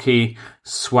cocky,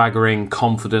 swaggering,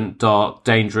 confident, dark,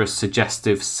 dangerous,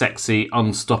 suggestive, sexy,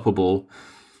 unstoppable.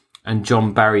 And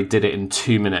John Barry did it in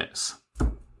 2 minutes.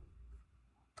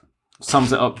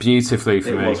 Sums it up beautifully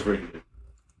for me. It was really good.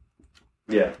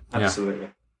 Yeah, absolutely.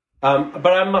 But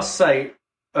I must say,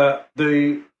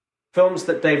 the films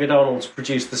that David Arnold's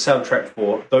produced the soundtrack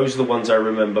for, those are the ones I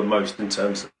remember most in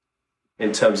terms of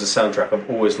soundtrack. I've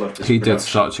always loved his production. Did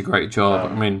such a great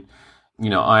job. I mean,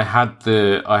 I had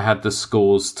the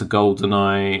scores to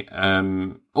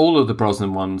GoldenEye, all of the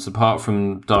Brosnan ones, apart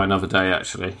from Die Another Day,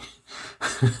 actually.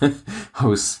 I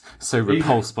was so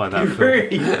repulsed by that film.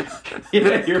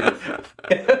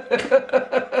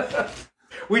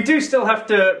 We do still have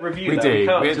to review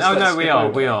that. We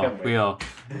are.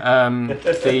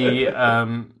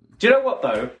 Do you know what,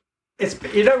 though?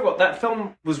 That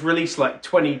film was released like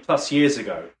 20 plus years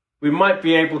ago. We might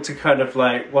be able to kind of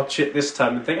like watch it this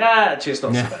time and think, actually it's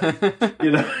not so bad.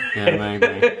 Yeah,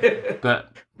 maybe.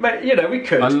 But we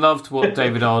could. I loved what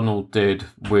David Arnold did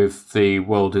with the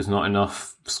World Is Not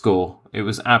Enough score. It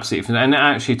was absolutely, and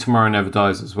actually Tomorrow Never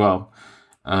Dies as well.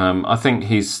 I think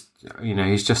he's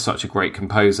just such a great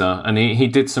composer, and he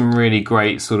did some really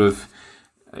great sort of,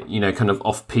 kind of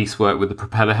off-piece work with the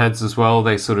propeller heads as well.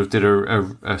 They sort of did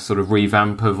a sort of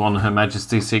revamp of On Her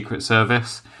Majesty's Secret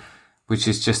Service, which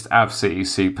is just absolutely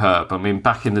superb. I mean,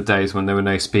 back in the days when there were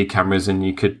no speed cameras and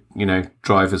you could,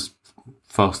 drive as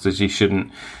fast as you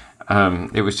shouldn't,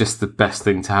 it was just the best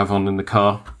thing to have on in the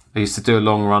car. I used to do a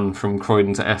long run from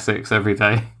Croydon to Essex every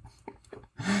day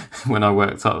when I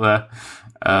worked up there.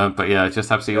 But yeah,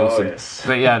 just absolutely awesome. Yes.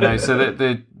 But yeah, no, so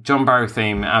the John Barry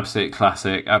theme, absolute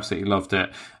classic, absolutely loved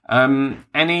it.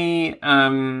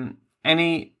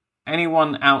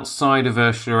 Anyone outside of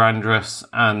Ursula Andress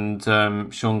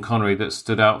and Sean Connery that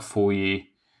stood out for you?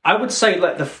 I would say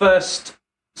like the first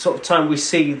sort of time we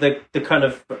see the kind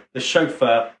of the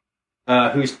chauffeur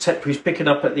who's picking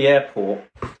up at the airport,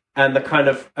 and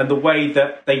the way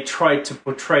that they tried to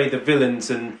portray the villains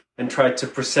and tried to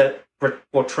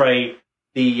portray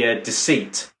the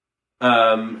deceit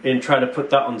in trying to put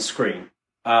that on screen.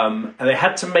 And they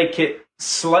had to make it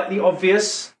slightly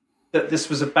obvious that this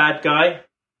was a bad guy,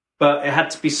 but it had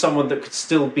to be someone that could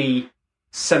still be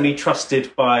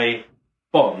semi-trusted by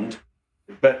Bond.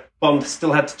 But Bond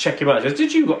still had to check him out. He goes,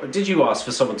 did you ask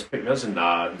for someone to pick me up? I said,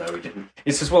 no, we didn't.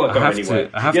 He says, well, I'll go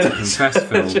anyway. I have to confess,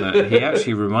 Phil, that he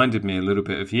actually reminded me a little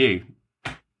bit of you.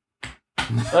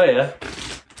 Oh, yeah?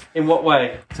 In what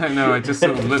way? I don't know, I just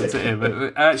sort of looked at him.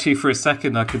 But actually, for a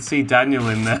second, I could see Daniel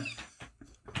in there.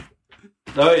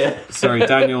 Oh yeah. Sorry,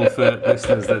 Daniel, for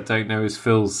listeners that don't know, is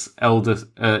Phil's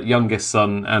youngest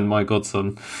son and my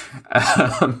godson.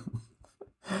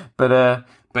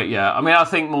 But yeah, I mean, I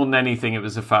think more than anything, it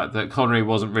was the fact that Connery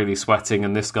wasn't really sweating,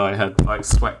 and this guy had like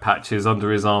sweat patches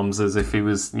under his arms as if he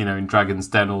was, in Dragon's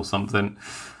Den or something.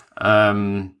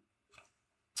 So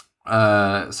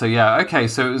yeah, okay.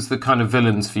 So it was the kind of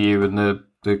villains for you and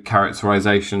the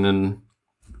characterization and.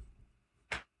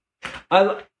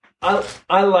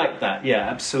 I like that, yeah,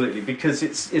 absolutely, because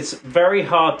it's very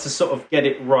hard to sort of get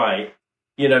it right,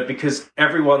 because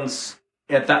everyone's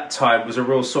at that time was a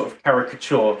real sort of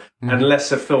caricature,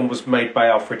 unless a film was made by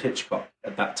Alfred Hitchcock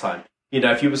at that time.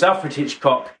 If it was Alfred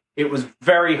Hitchcock, it was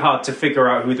very hard to figure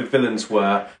out who the villains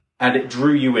were, and it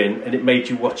drew you in and it made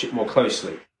you watch it more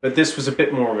closely. But this was a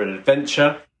bit more of an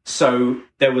adventure, so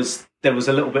there was a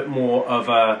little bit more of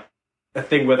a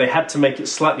thing where they had to make it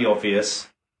slightly obvious,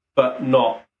 but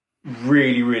not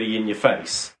really, really in your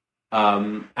face.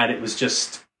 And it was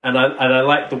just, and I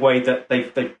like the way that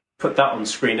they put that on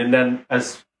screen. And then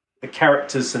as the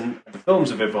characters and the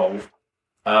films have evolved,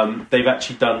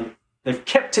 they've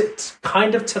kept it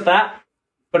kind of to that,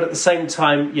 but at the same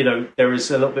time, there is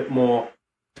a little bit more,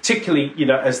 particularly,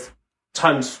 as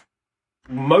times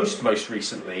most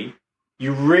recently,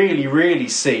 you really, really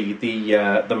see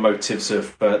the motives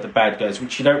of the bad guys,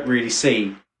 which you don't really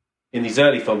see in these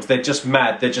early films. They're just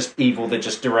mad, they're just evil, they're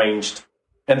just deranged,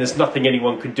 and there's nothing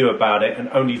anyone can do about it, and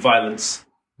only violence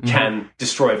can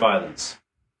destroy violence.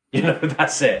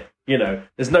 That's it.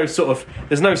 There's no sort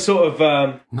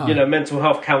of mental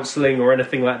health counselling or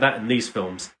anything like that in these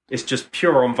films. It's just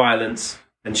pure on violence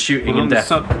and shooting and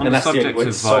death. On the subject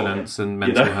of violence and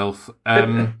mental health,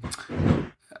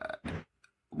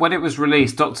 when it was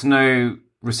released, Dr. No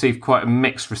received quite a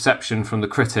mixed reception from the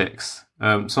critics. So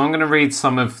I'm going to read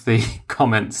some of the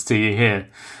comments to you here.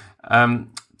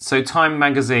 So Time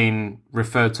magazine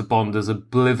referred to Bond as a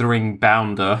blithering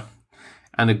bounder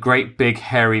and a great big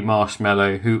hairy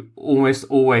marshmallow who almost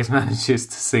always manages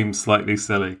to seem slightly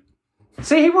silly.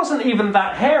 See, he wasn't even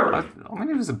that hairy. I mean,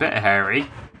 he was a bit hairy.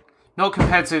 Not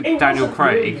compared to Daniel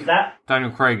Craig. Really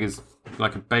Daniel Craig is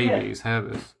like a baby, he's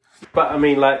hairless. But I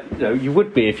mean, you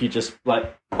would be if you just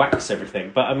wax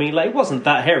everything. But I mean, it wasn't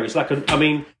that hairy. It's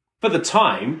for the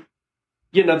time,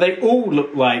 they all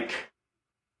look like,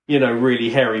 really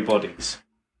hairy bodies.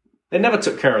 They never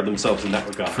took care of themselves in that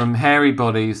regard. From hairy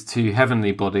bodies to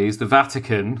heavenly bodies, the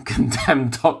Vatican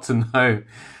condemned Dr. No.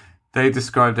 They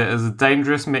described it as a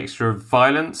dangerous mixture of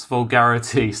violence,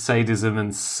 vulgarity, sadism,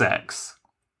 and sex.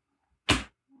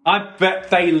 I bet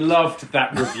they loved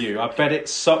that review. I bet it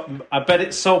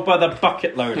sold by the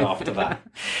bucket load after that.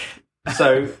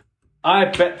 So I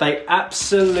bet they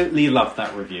absolutely loved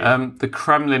that review. The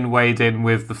Kremlin weighed in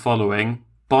with the following: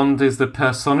 Bond is the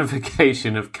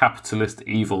personification of capitalist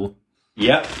evil.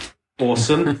 Yep.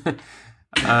 Awesome.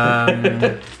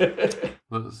 Hang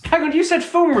on, you said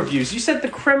film reviews. You said the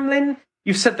Kremlin.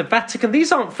 You said the Vatican.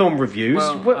 These aren't film reviews.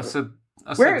 Well, I said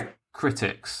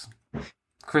critics.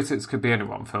 Critics could be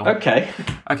anyone, Phil.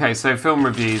 Okay, so film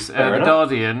reviews. The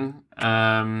Guardian,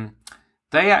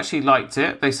 they actually liked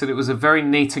it. They said it was a very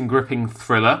neat and gripping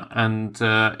thriller, and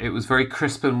it was very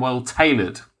crisp and well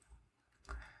tailored.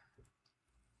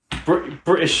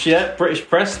 British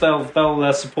press,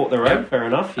 they'll support their own. Fair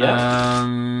enough.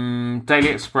 Yeah. Daily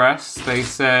Express, they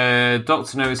said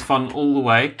Dr. No is fun all the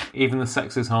way, even the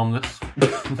sex is harmless.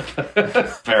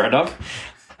 Fair enough.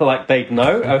 Like they'd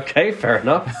know. Okay, fair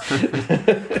enough.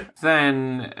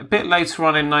 Then, a bit later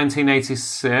on in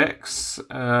 1986,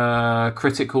 a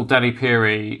critic called Danny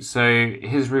Peary. So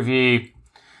his review: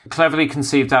 cleverly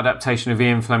conceived adaptation of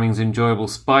Ian Fleming's enjoyable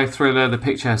spy thriller. The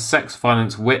picture has sex,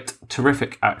 violence, wit,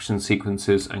 terrific action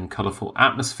sequences, and colourful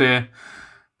atmosphere.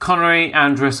 Connery,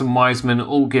 Andrus, and Wiseman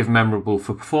all give memorable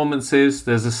performances.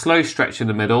 There's a slow stretch in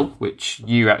the middle, which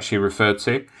you actually referred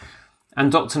to.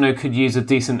 And Dr. No could use a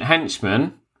decent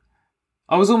henchman.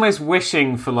 I was almost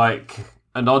wishing for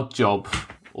an Odd Job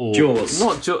or Jaws. An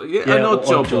Odd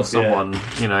Job or someone,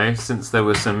 since there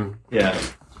were some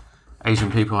Asian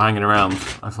people hanging around.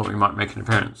 I thought we might make an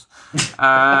appearance.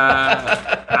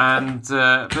 But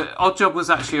Odd Job was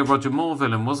actually a Roger Moore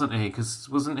villain, wasn't he? Because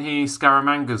wasn't he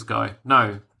Scaramanga's guy?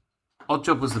 No, Odd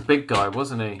Job was the big guy,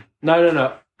 wasn't he? No.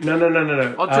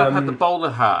 Odd Job had the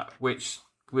bowler hat, which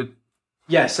would.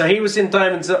 Yeah, so he was in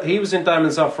Diamonds. He was in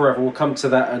Diamonds Are Forever. We'll come to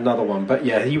that another one, but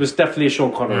yeah, he was definitely a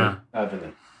Sean Connery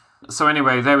villain. So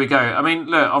anyway, there we go. I mean,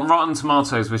 look, on Rotten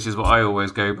Tomatoes, which is what I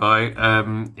always go by,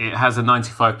 it has a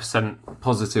 95%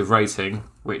 positive rating,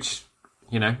 which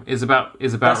is about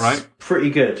That's right. Pretty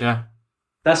good. Yeah.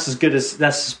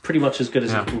 That's pretty much as good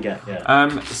as it can get.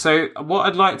 Yeah. So what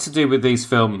I'd like to do with these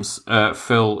films,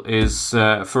 Phil, is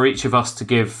for each of us to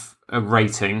give a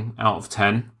rating out of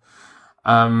 10.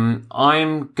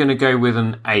 I'm going to go with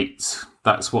an 8.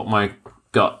 That's what my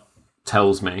gut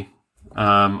tells me.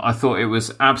 I thought it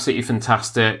was absolutely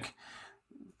fantastic.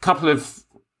 Couple of,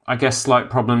 I guess,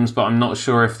 slight problems, but I'm not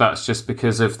sure if that's just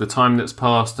because of the time that's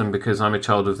passed and because I'm a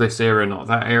child of this era, not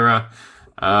that era.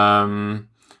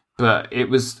 But it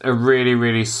was a really,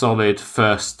 really solid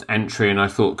first entry, and I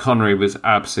thought Connery was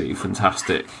absolutely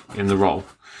fantastic in the role.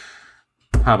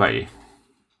 How about you?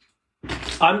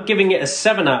 I'm giving it a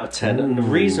 7 out of 10, and the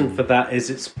reason for that is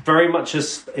it's very much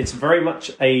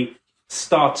a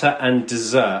starter and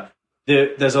dessert.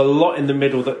 There's a lot in the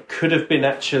middle that could have been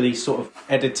actually sort of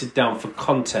edited down for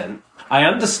content. I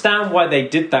understand why they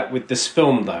did that with this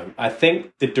film, though. I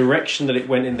think the direction that it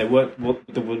went in, they were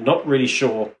not really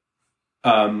sure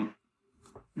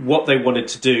what they wanted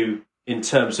to do in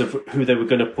terms of who they were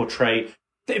going to portray.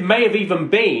 It may have even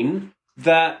been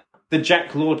that the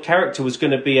Jack Lord character was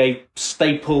going to be a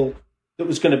staple that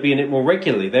was going to be in it more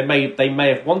regularly. They may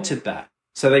have wanted that.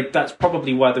 So that's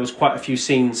probably why there was quite a few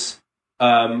scenes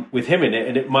with him in it,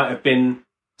 and it might have been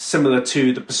similar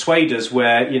to The Persuaders,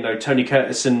 where, you know, Tony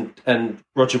Curtis and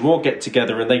Roger Moore get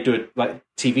together and they do a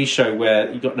TV show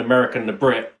where you've got an American and a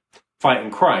Brit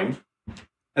fighting crime.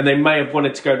 And they may have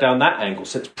wanted to go down that angle.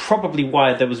 So it's probably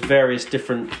why there was various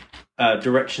different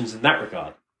directions in that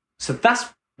regard. So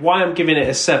that's why I'm giving it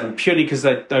a 7, purely because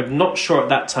they're not sure at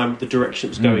that time the direction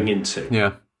it was going into.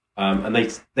 Yeah. And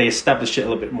they established it a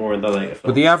little bit more in the later films.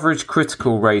 But the average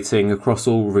critical rating across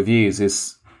all reviews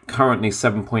is currently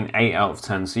 7.8 out of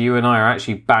 10. So you and I are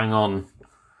actually bang on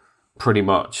pretty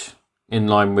much in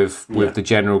line with the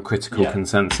general critical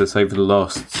consensus over the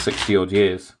last 60-odd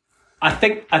years. I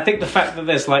think the fact that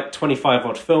there's like 25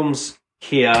 odd films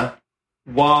here,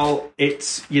 while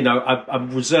it's, you know,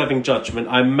 I'm reserving judgment,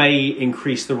 I may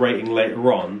increase the rating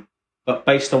later on, but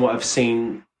based on what I've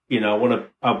seen, you know,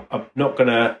 I'm not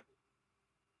gonna.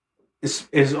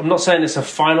 I'm not saying it's a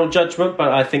final judgment,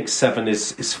 but I think 7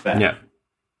 is fair. Yeah.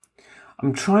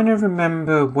 I'm trying to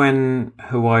remember when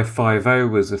Hawaii 5-0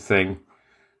 was a thing.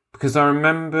 Because I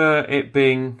remember it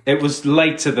being... It was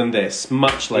later than this,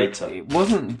 much later. It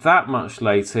wasn't that much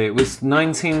later. It was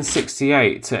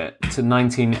 1968 to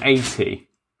 1980.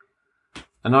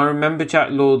 And I remember Jack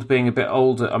Lord being a bit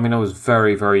older. I mean, I was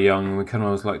very, very young.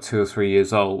 I was like 2 or 3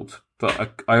 years old.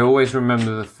 But I always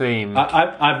remember the theme.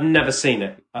 I've never seen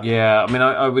it. Yeah, I mean,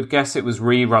 I would guess it was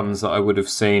reruns that I would have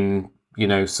seen, you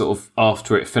know, sort of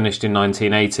after it finished in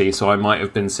 1980. So I might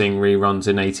have been seeing reruns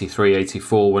in 83,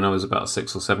 84 when I was about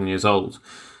 6 or 7 years old.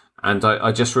 And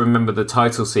I just remember the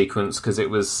title sequence because it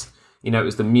was, you know, it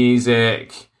was the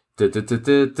music, and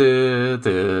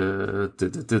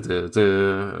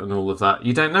all of that.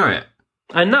 You don't know it?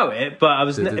 I know it, but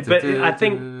I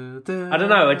think... I don't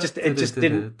know. It just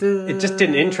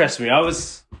didn't interest me. I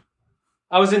was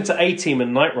into A-Team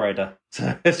and Knight Rider.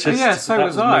 So it's just, so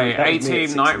was I.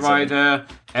 A-Team, Knight Rider,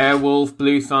 Airwolf,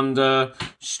 Blue Thunder,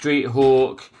 Street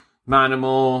Hawk,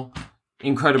 Manimal,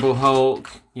 Incredible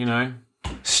Hulk. You know,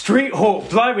 Street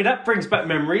Hawk. Blimey, that brings back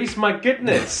memories. My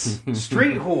goodness,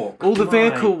 Street Hawk. All the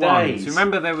vehicle ones.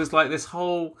 Remember, there was like this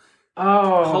whole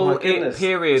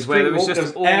period where there was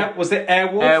just was it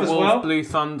Airwolf as well? Blue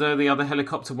Thunder, the other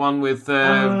helicopter one with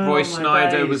Roy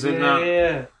Schneider was in that.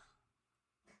 Yeah.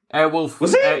 Airwolf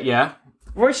was it? Yeah.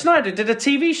 Roy Schneider did a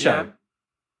TV show. Yeah.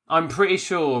 I'm pretty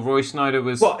sure Roy Schneider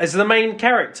was... What, as the main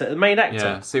character, the main actor?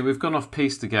 Yeah, see, we've gone off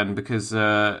piste again because...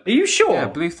 Are you sure? Yeah,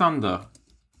 Blue Thunder.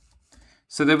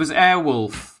 So there was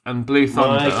Airwolf and Blue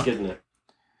Thunder. My goodness.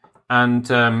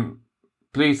 And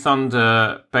Blue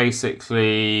Thunder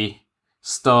basically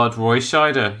starred Roy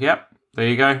Scheider. Yep, there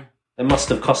you go. It must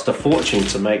have cost a fortune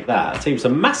to make that. He was a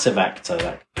massive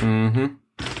actor. Mm-hmm.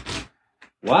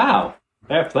 Wow.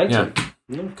 Fair play to him.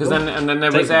 Because then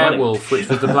there was Airwolf, which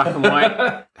was the black and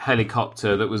white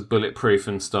helicopter that was bulletproof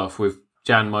and stuff with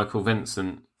Jan Michael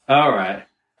Vincent. All right.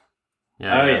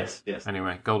 Yeah. Yes.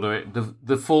 Anyway, Goldo,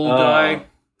 the Fall Guy,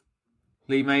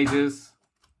 Lee Majors,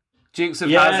 Dukes of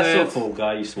Hazzard. Yeah, I saw Fall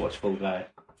Guy. I used to watch Fall Guy.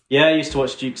 Yeah, I used to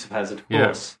watch Dukes of Hazzard, of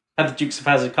course. Had the Dukes of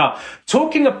Hazzard car.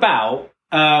 Talking about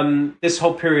this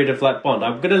whole period of like Bond,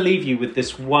 I'm going to leave you with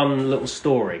this one little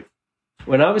story.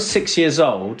 When I was 6 years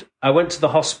old, I went to the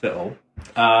hospital.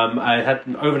 I had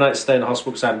an overnight stay in the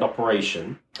hospital because I had an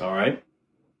operation. All right.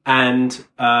 And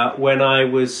when I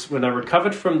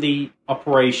recovered from the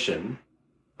operation,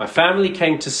 my family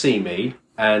came to see me,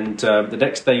 and the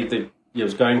next day I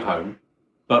was going home.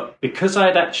 But because I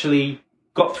had actually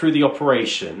got through the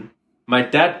operation, my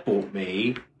dad bought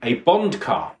me a Bond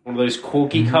car, one of those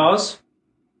corgi cars.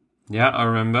 Yeah, I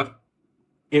remember.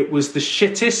 It was the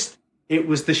shittest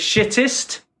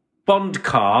Bond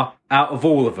car out of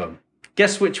all of them.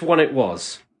 Guess which one it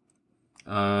was?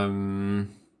 No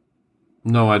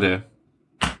idea.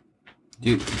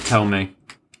 You tell me.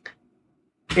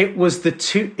 It was the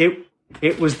 2CV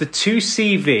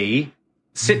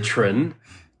Citroen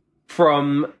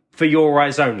from For Your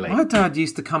Eyes Only. My dad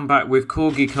used to come back with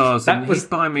corgi cars and he'd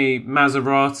buy me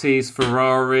Maseratis,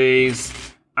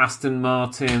 Ferraris, Aston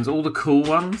Martins, all the cool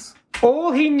ones.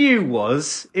 All he knew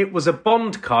was it was a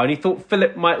Bond car and he thought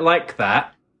Philip might like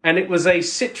that. And it was a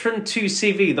Citroen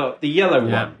 2CV, the yellow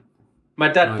one. My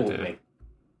dad bought me.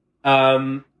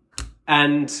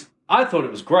 And I thought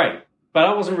it was great, but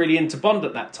I wasn't really into Bond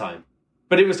at that time.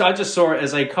 But I just saw it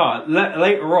as a car.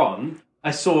 Later on,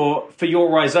 I saw For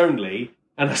Your Eyes Only,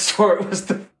 and I saw it was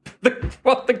the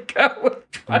girl was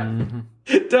driving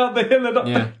down the hill and up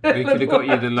the hill. We could have got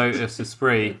you the Lotus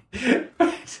Esprit.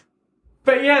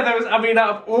 But yeah, there was. I mean,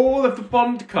 out of all of the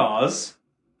Bond cars,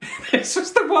 this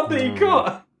was the one that he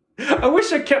got. I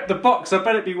wish I kept the box. I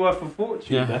bet it'd be worth a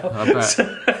fortune now. I bet.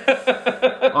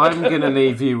 I'm going to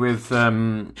leave you with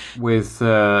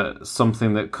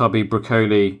something that Cubby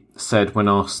Broccoli said when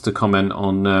asked to comment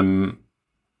on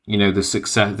the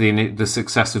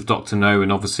success of Dr. No,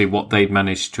 and obviously what they'd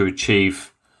managed to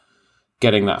achieve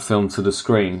getting that film to the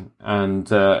screen.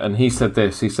 And he said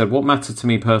this. He said, "What mattered to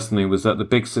me personally was that the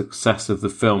big success of the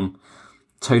film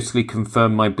totally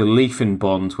confirmed my belief in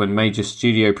Bond when major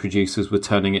studio producers were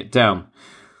turning it down.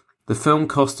 The film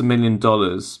cost $1 million,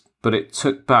 but it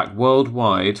took back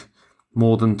worldwide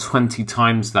more than 20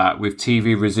 times that, with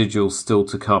TV residuals still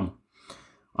to come.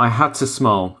 I had to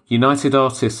smile. United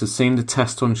Artists had seen the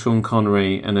test on Sean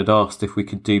Connery and had asked if we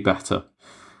could do better.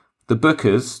 The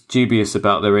bookers, dubious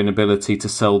about their inability to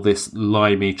sell this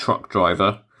limey truck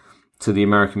driver to the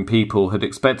American people, had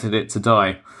expected it to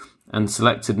die and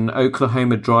selected an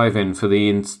Oklahoma drive-in for the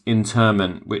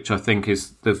interment, which I think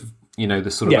is the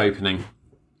sort of opening.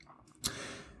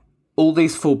 All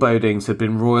these forebodings had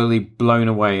been royally blown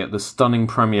away at the stunning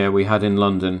premiere we had in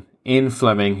London. Ian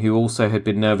Fleming, who also had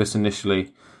been nervous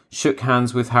initially, shook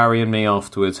hands with Harry and me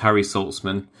afterwards, Harry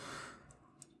Saltzman.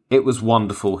 It was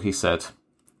wonderful, he said.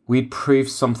 We'd proved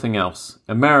something else.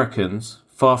 Americans,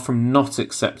 far from not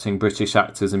accepting British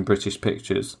actors in British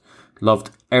pictures, loved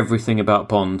everything about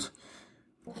Bond,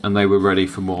 and they were ready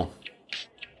for more.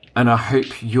 And I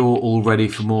hope you're all ready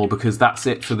for more, because that's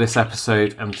it for this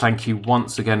episode. And thank you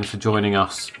once again for joining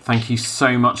us. Thank you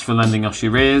so much for lending us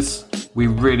your ears. We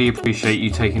really appreciate you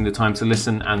taking the time to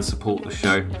listen and support the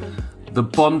show. The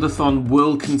Bondathon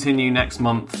will continue next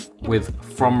month with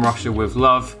From Russia with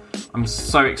Love. I'm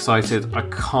so excited. I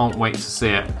can't wait to see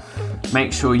it.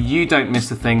 Make sure you don't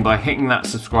miss a thing by hitting that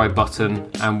subscribe button,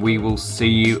 and we will see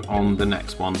you on the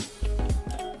next one.